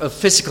example of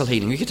physical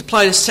healing. We could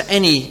apply this to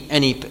any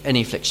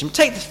affliction.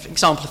 Take the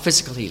example of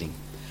physical healing.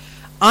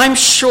 I'm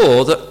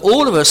sure that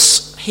all of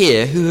us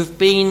here who have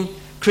been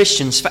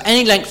Christians for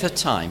any length of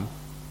time,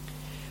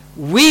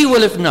 we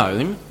will have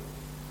known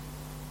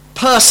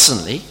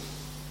personally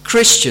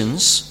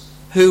Christians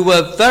who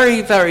were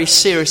very, very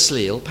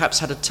seriously ill, perhaps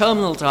had a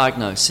terminal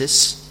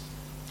diagnosis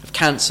of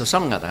cancer or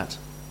something like that,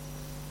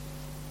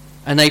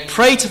 and they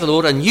prayed to the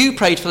Lord, and you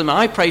prayed for them, and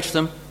I prayed for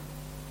them,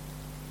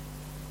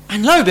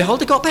 and lo and behold,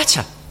 they got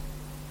better.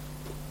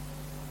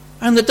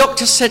 And the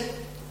doctor said,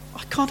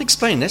 I can't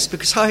explain this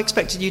because I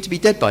expected you to be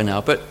dead by now,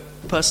 but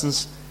the person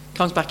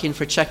comes back in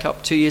for a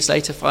checkup 2 years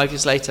later, 5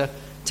 years later,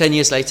 10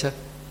 years later,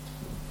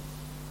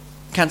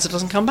 cancer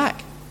doesn't come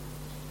back.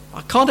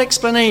 I can't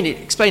explain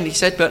it, he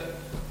said, but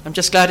I'm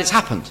just glad it's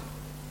happened.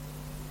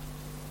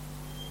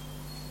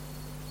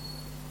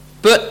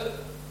 But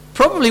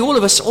probably all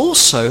of us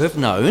also have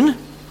known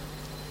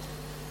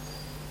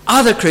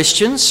other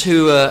Christians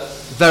who are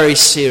very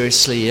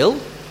seriously ill.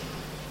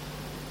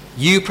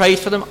 You prayed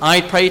for them,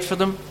 I prayed for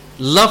them,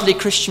 lovely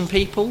Christian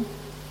people.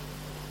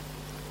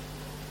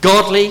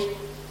 godly,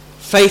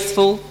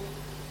 faithful,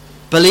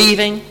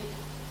 believing.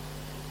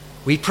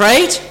 We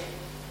prayed.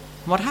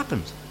 What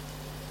happened?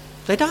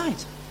 They died.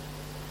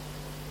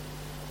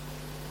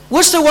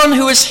 Was the one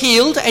who was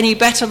healed any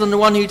better than the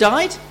one who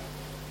died?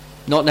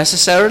 Not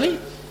necessarily.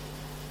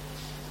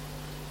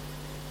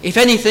 If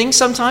anything,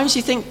 sometimes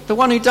you think the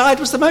one who died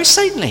was the most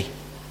saintly.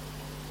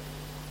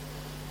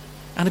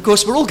 And of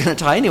course, we're all going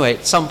to die anyway,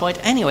 at some point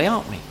anyway,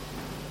 aren't we?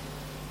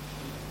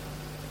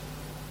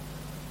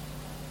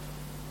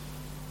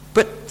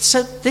 But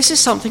so this is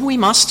something we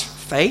must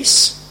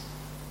face,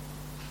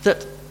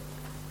 that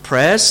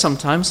prayers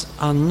sometimes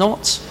are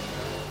not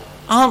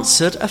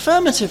answered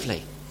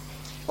affirmatively.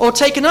 Or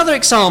take another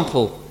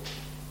example.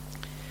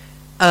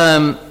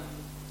 Many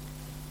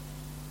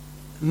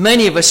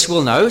of us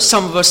will know,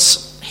 some of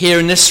us here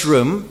in this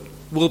room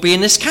will be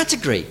in this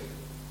category,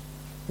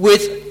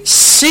 with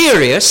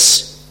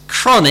serious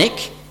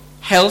chronic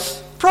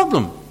health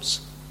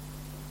problems.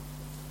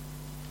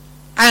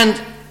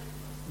 And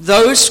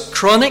those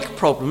chronic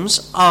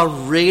problems are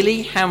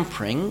really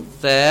hampering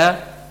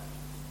their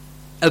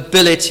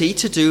ability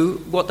to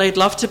do what they'd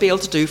love to be able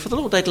to do for the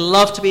Lord. They'd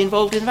love to be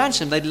involved in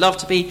evangelism. They'd love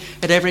to be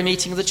at every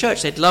meeting of the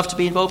church. They'd love to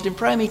be involved in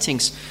prayer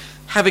meetings,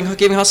 giving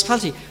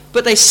hospitality.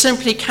 But they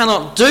simply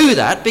cannot do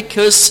that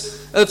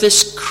because of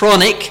this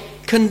chronic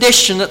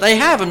condition that they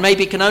have, and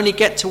maybe can only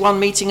get to one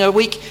meeting a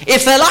week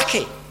if they're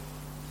lucky.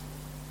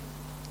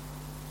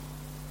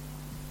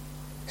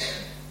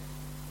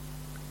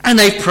 And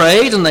they've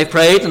prayed and they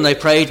prayed and they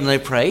prayed and they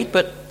prayed,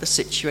 but the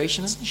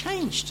situation hasn't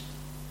changed.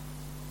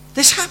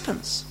 This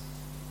happens.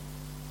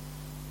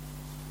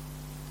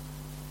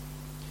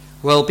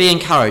 Well, be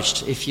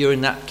encouraged if you're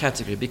in that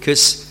category,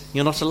 because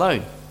you're not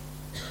alone.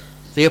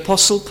 The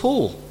Apostle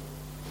Paul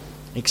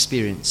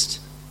experienced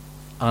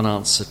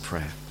unanswered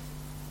prayer.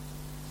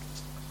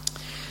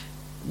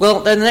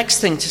 Well, then the next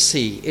thing to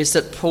see is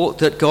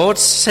that God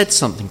said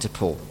something to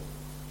Paul.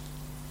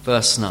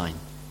 Verse 9.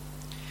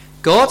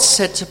 God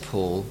said to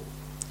Paul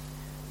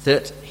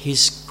that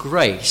his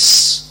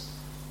grace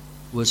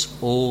was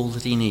all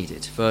that he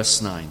needed.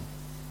 Verse 9.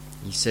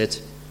 He said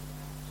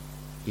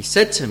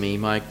to me,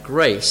 my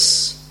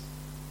grace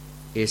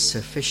is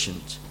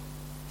sufficient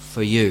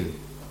for you.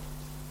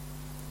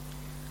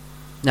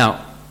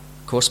 Now,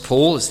 of course,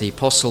 Paul, as the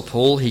Apostle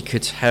Paul, he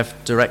could have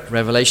direct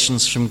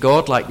revelations from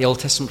God like the Old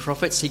Testament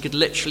prophets. He could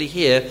literally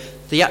hear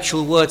the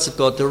actual words of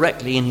God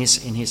directly in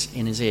his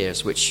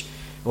ears,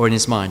 or in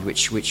his mind,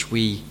 which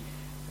we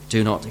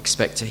do not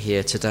expect to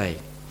hear today.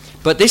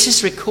 But this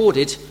is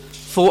recorded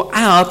for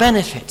our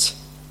benefit.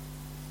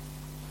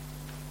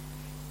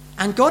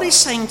 And God is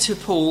saying to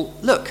Paul,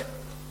 look,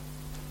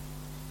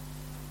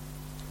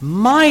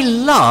 my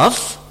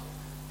love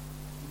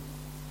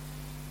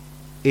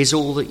is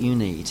all that you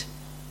need.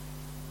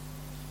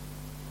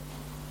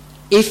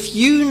 If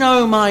you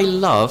know my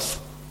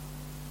love,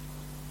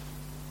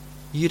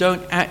 you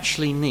don't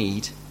actually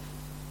need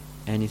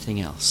anything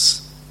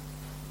else.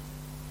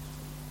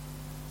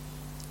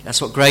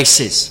 That's what grace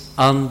is,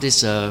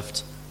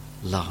 undeserved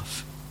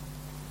love.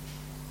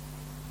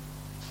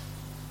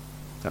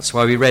 That's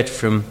why we read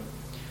from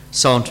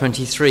Psalm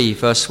 23,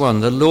 verse 1,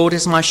 the Lord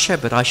is my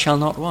shepherd, I shall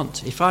not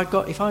want. If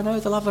I know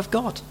the love of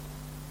God,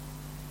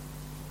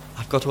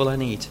 I've got all I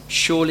need.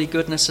 Surely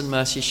goodness and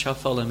mercy shall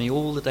follow me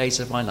all the days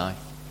of my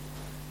life,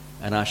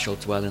 and I shall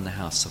dwell in the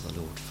house of the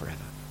Lord forever.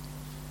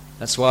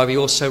 That's why we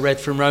also read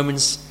from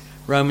Romans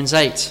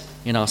 8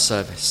 in our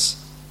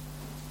service.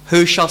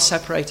 Who shall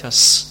separate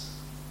us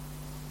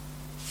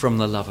from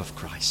the love of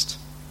Christ?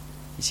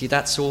 You see,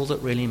 that's all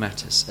that really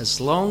matters. As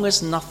long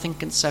as nothing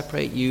can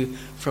separate you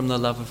from the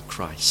love of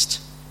Christ,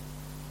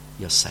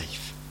 you're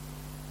safe.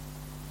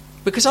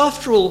 Because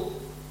after all,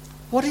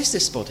 what is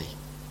this body?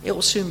 It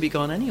will soon be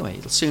gone anyway.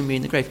 It'll soon be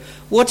in the grave.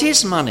 What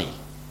is money?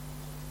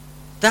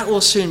 That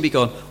will soon be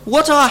gone.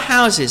 What are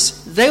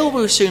houses? They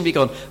will soon be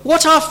gone.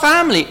 What are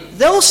family?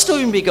 They'll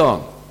soon be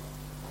gone.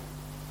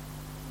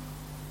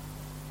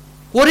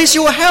 What is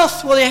your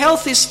health? Well, your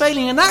health is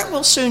failing, and that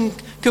will soon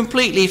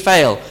completely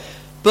fail.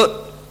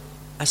 But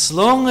as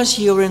long as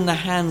you're in the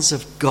hands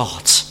of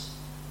God,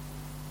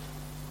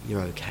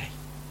 you're okay.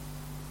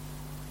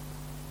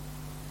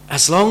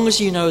 As long as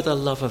you know the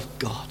love of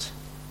God,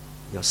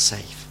 you're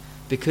safe.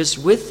 Because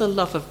with the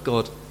love of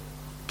God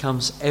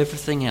comes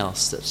everything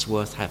else that's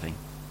worth having.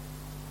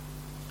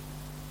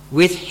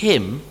 With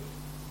him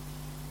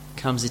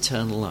comes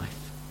eternal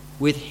life.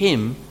 With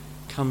him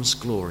comes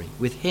glory.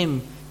 With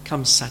him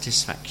comes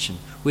satisfaction.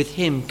 With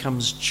him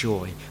comes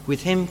joy.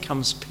 With him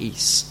comes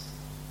peace.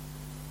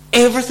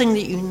 Everything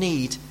that you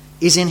need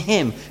is in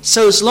him.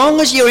 So as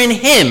long as you're in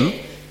him,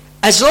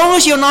 as long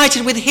as you're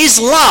united with his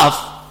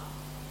love,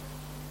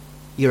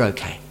 you're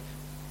okay.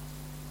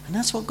 And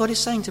that's what God is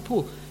saying to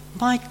Paul.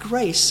 My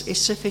grace is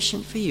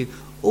sufficient for you.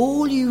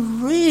 All you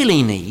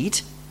really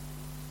need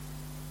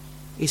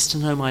is to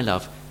know my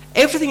love.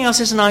 Everything else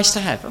is nice to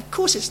have. Of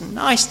course it's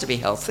nice to be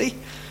healthy.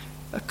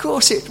 Of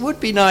course it would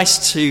be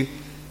nice to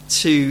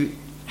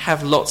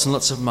have lots and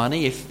lots of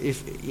money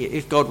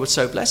if God would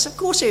so bless. Of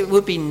course it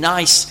would be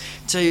nice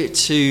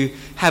to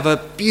have a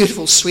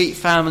beautiful, sweet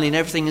family and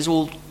everything is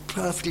all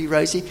perfectly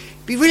rosy.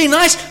 It'd be really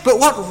nice, but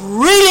what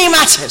really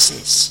matters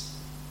is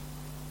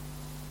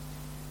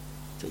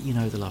that you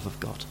know the love of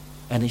God.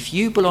 And if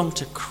you belong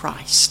to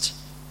Christ,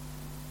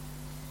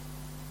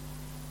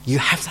 you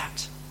have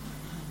that.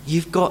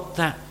 You've got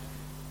that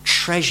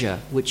treasure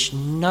which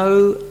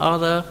no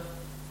other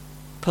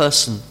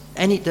person,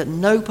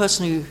 no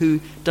person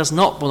who does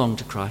not belong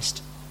to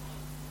Christ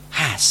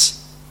has.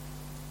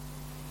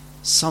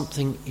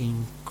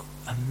 Something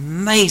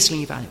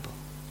amazingly valuable.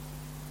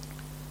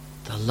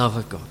 The love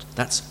of God.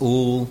 That's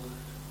all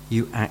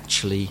you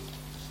actually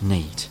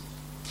need.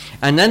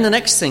 And then the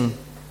next thing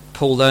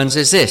Paul learns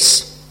is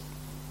this.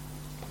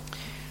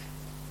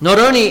 Not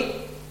only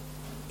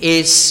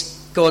is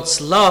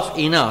God's love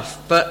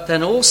enough, but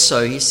then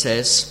also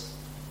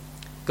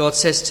God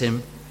says to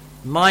him,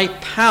 my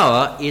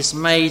power is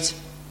made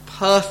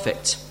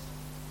perfect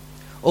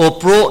or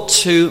brought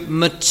to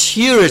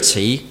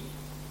maturity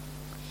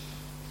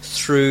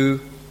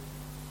through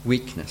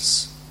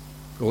weakness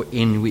or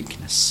in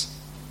weakness.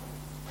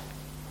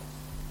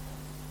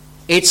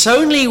 It's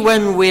only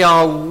when we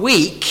are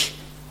weak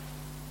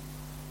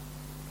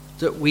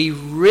that we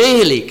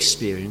really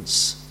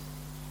experience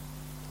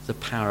the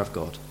power of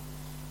God.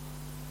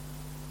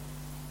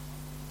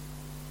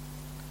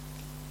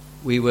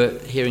 We were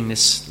hearing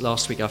this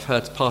last week. I've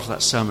heard part of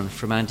that sermon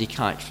from Andy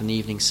Kite from the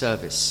evening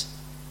service.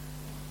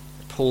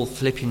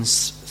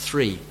 Philippians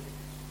 3.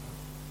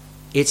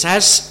 It's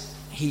as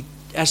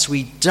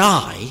we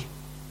die,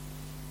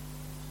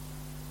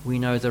 we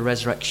know the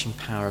resurrection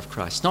power of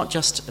Christ. Not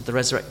just at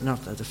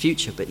the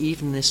future, but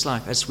even in this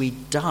life. As we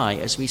die,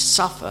 as we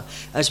suffer,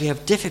 as we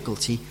have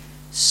difficulty,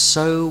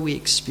 so we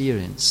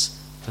experience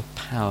the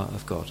power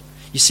of God.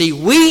 You see,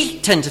 we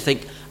tend to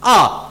think,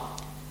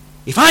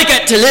 if I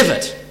get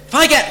delivered, if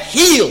I get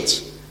healed,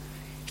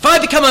 if I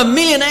become a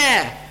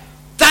millionaire,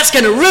 that's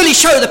going to really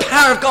show the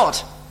power of God.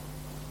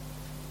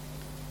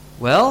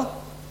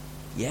 Well,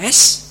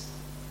 yes,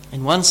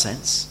 in one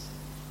sense.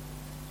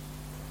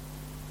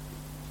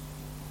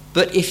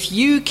 But if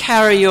you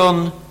carry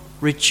on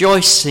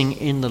rejoicing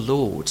in the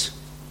Lord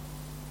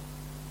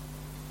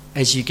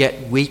as you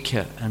get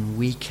weaker and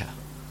weaker,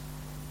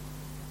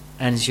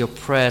 and as your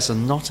prayers are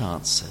not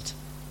answered,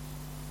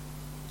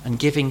 and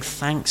giving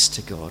thanks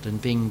to God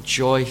and being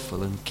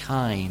joyful and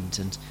kind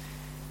and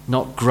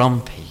not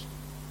grumpy,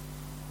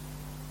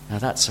 now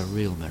that's a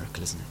real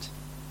miracle, isn't it?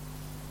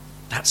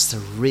 That's the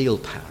real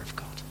power of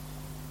God.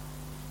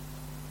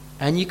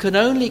 And you can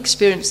only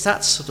experience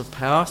that sort of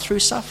power through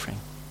suffering.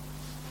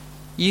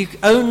 You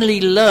only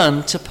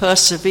learn to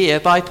persevere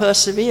by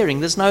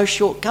persevering. There's no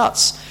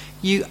shortcuts.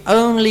 You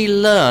only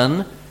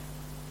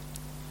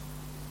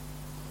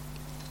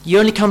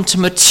come to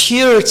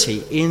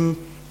maturity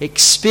in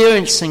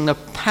experiencing the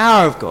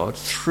power of God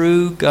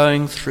through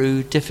going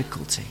through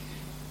difficulty.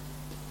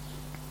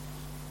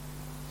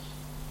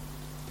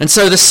 And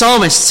so the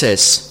psalmist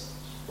says,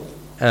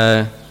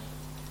 Psalm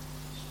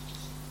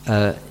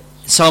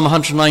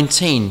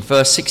 119,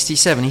 verse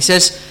 67, he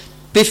says,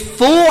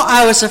 before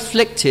I was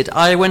afflicted,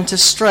 I went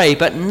astray,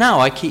 but now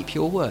I keep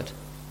your word.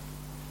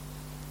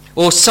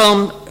 Or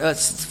Psalm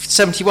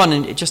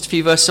 71, just a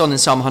few verses on in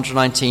Psalm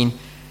 119,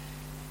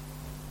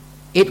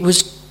 it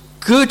was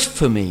good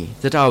for me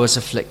that I was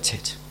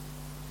afflicted,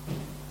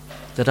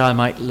 that I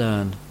might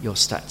learn your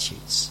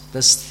statutes.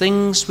 There's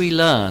things we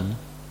learn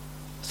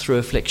through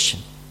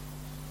affliction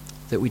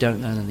that we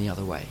don't learn any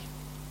other way.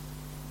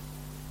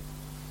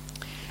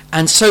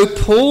 And so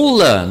Paul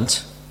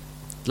learned,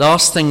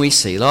 last point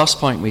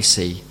we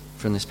see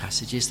from this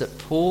passage is that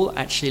Paul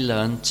actually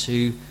learned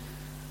to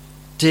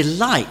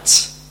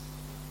delight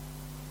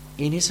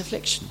in his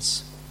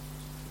afflictions.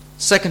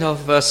 Second half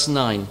of verse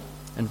 9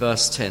 and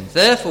verse 10.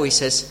 Therefore, he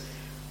says,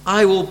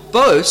 I will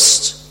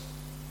boast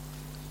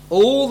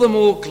all the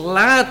more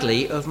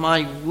gladly of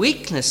my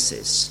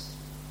weaknesses,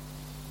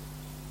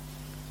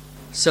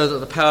 so that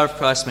the power of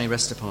Christ may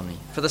rest upon me.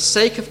 For the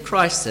sake of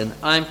Christ, then,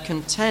 I am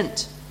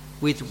content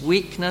with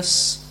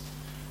weakness,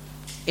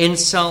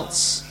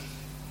 insults,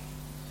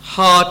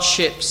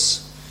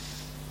 hardships,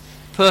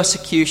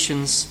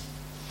 persecutions,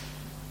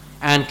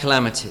 and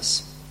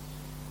calamities.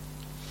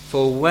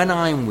 For when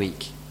I am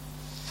weak,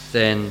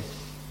 then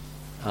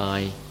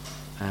I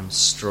am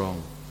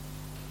strong.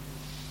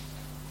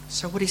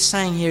 So what he's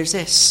saying here is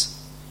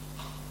this,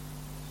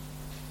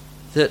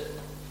 that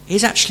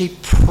he's actually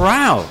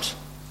proud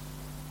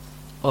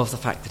of the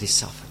fact that he's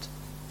suffered.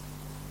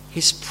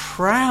 He's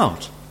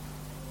proud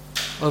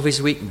of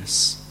his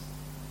weakness.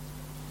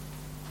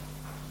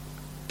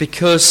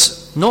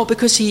 Not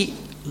because he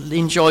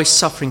enjoys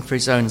suffering for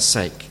his own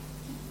sake,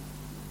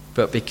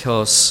 but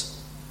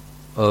because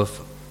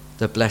of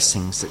the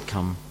blessings that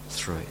come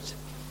through it.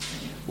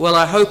 Well,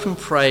 I hope and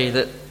pray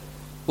that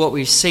what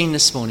we've seen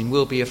this morning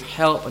will be of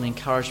help and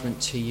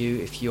encouragement to you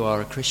if you are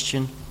a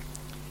Christian,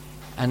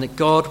 and that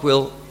God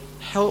will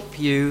help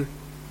you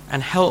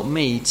and help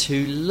me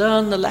to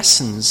learn the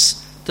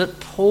lessons that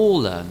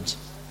Paul learned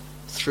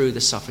through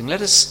the suffering.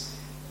 Let us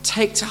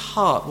take to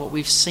heart what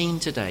we've seen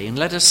today, and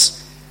let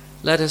us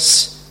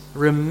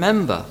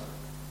remember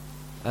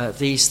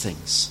these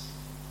things,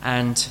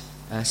 and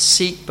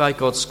seek by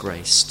God's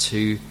grace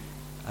to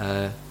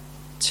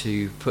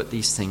put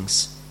these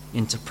things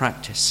into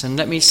practice. And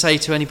let me say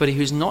to anybody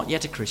who's not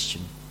yet a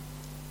Christian,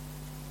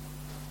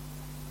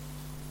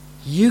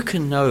 you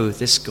can know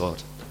this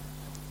God.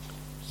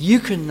 You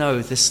can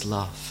know this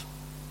love.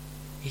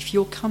 If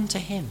you'll come to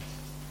him,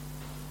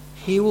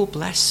 he will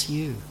bless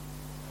you,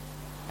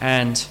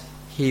 and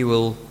he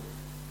will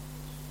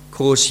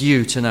cause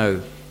you to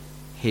know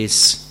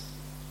his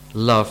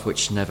love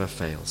which never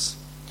fails.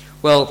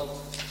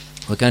 Well,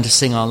 we're going to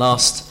sing our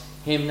last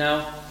hymn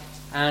now,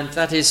 and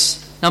that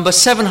is number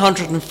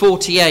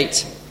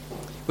 748,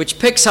 which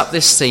picks up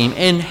this theme: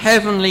 in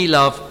heavenly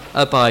love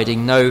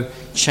abiding, no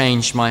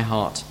change my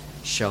heart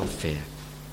shall fear.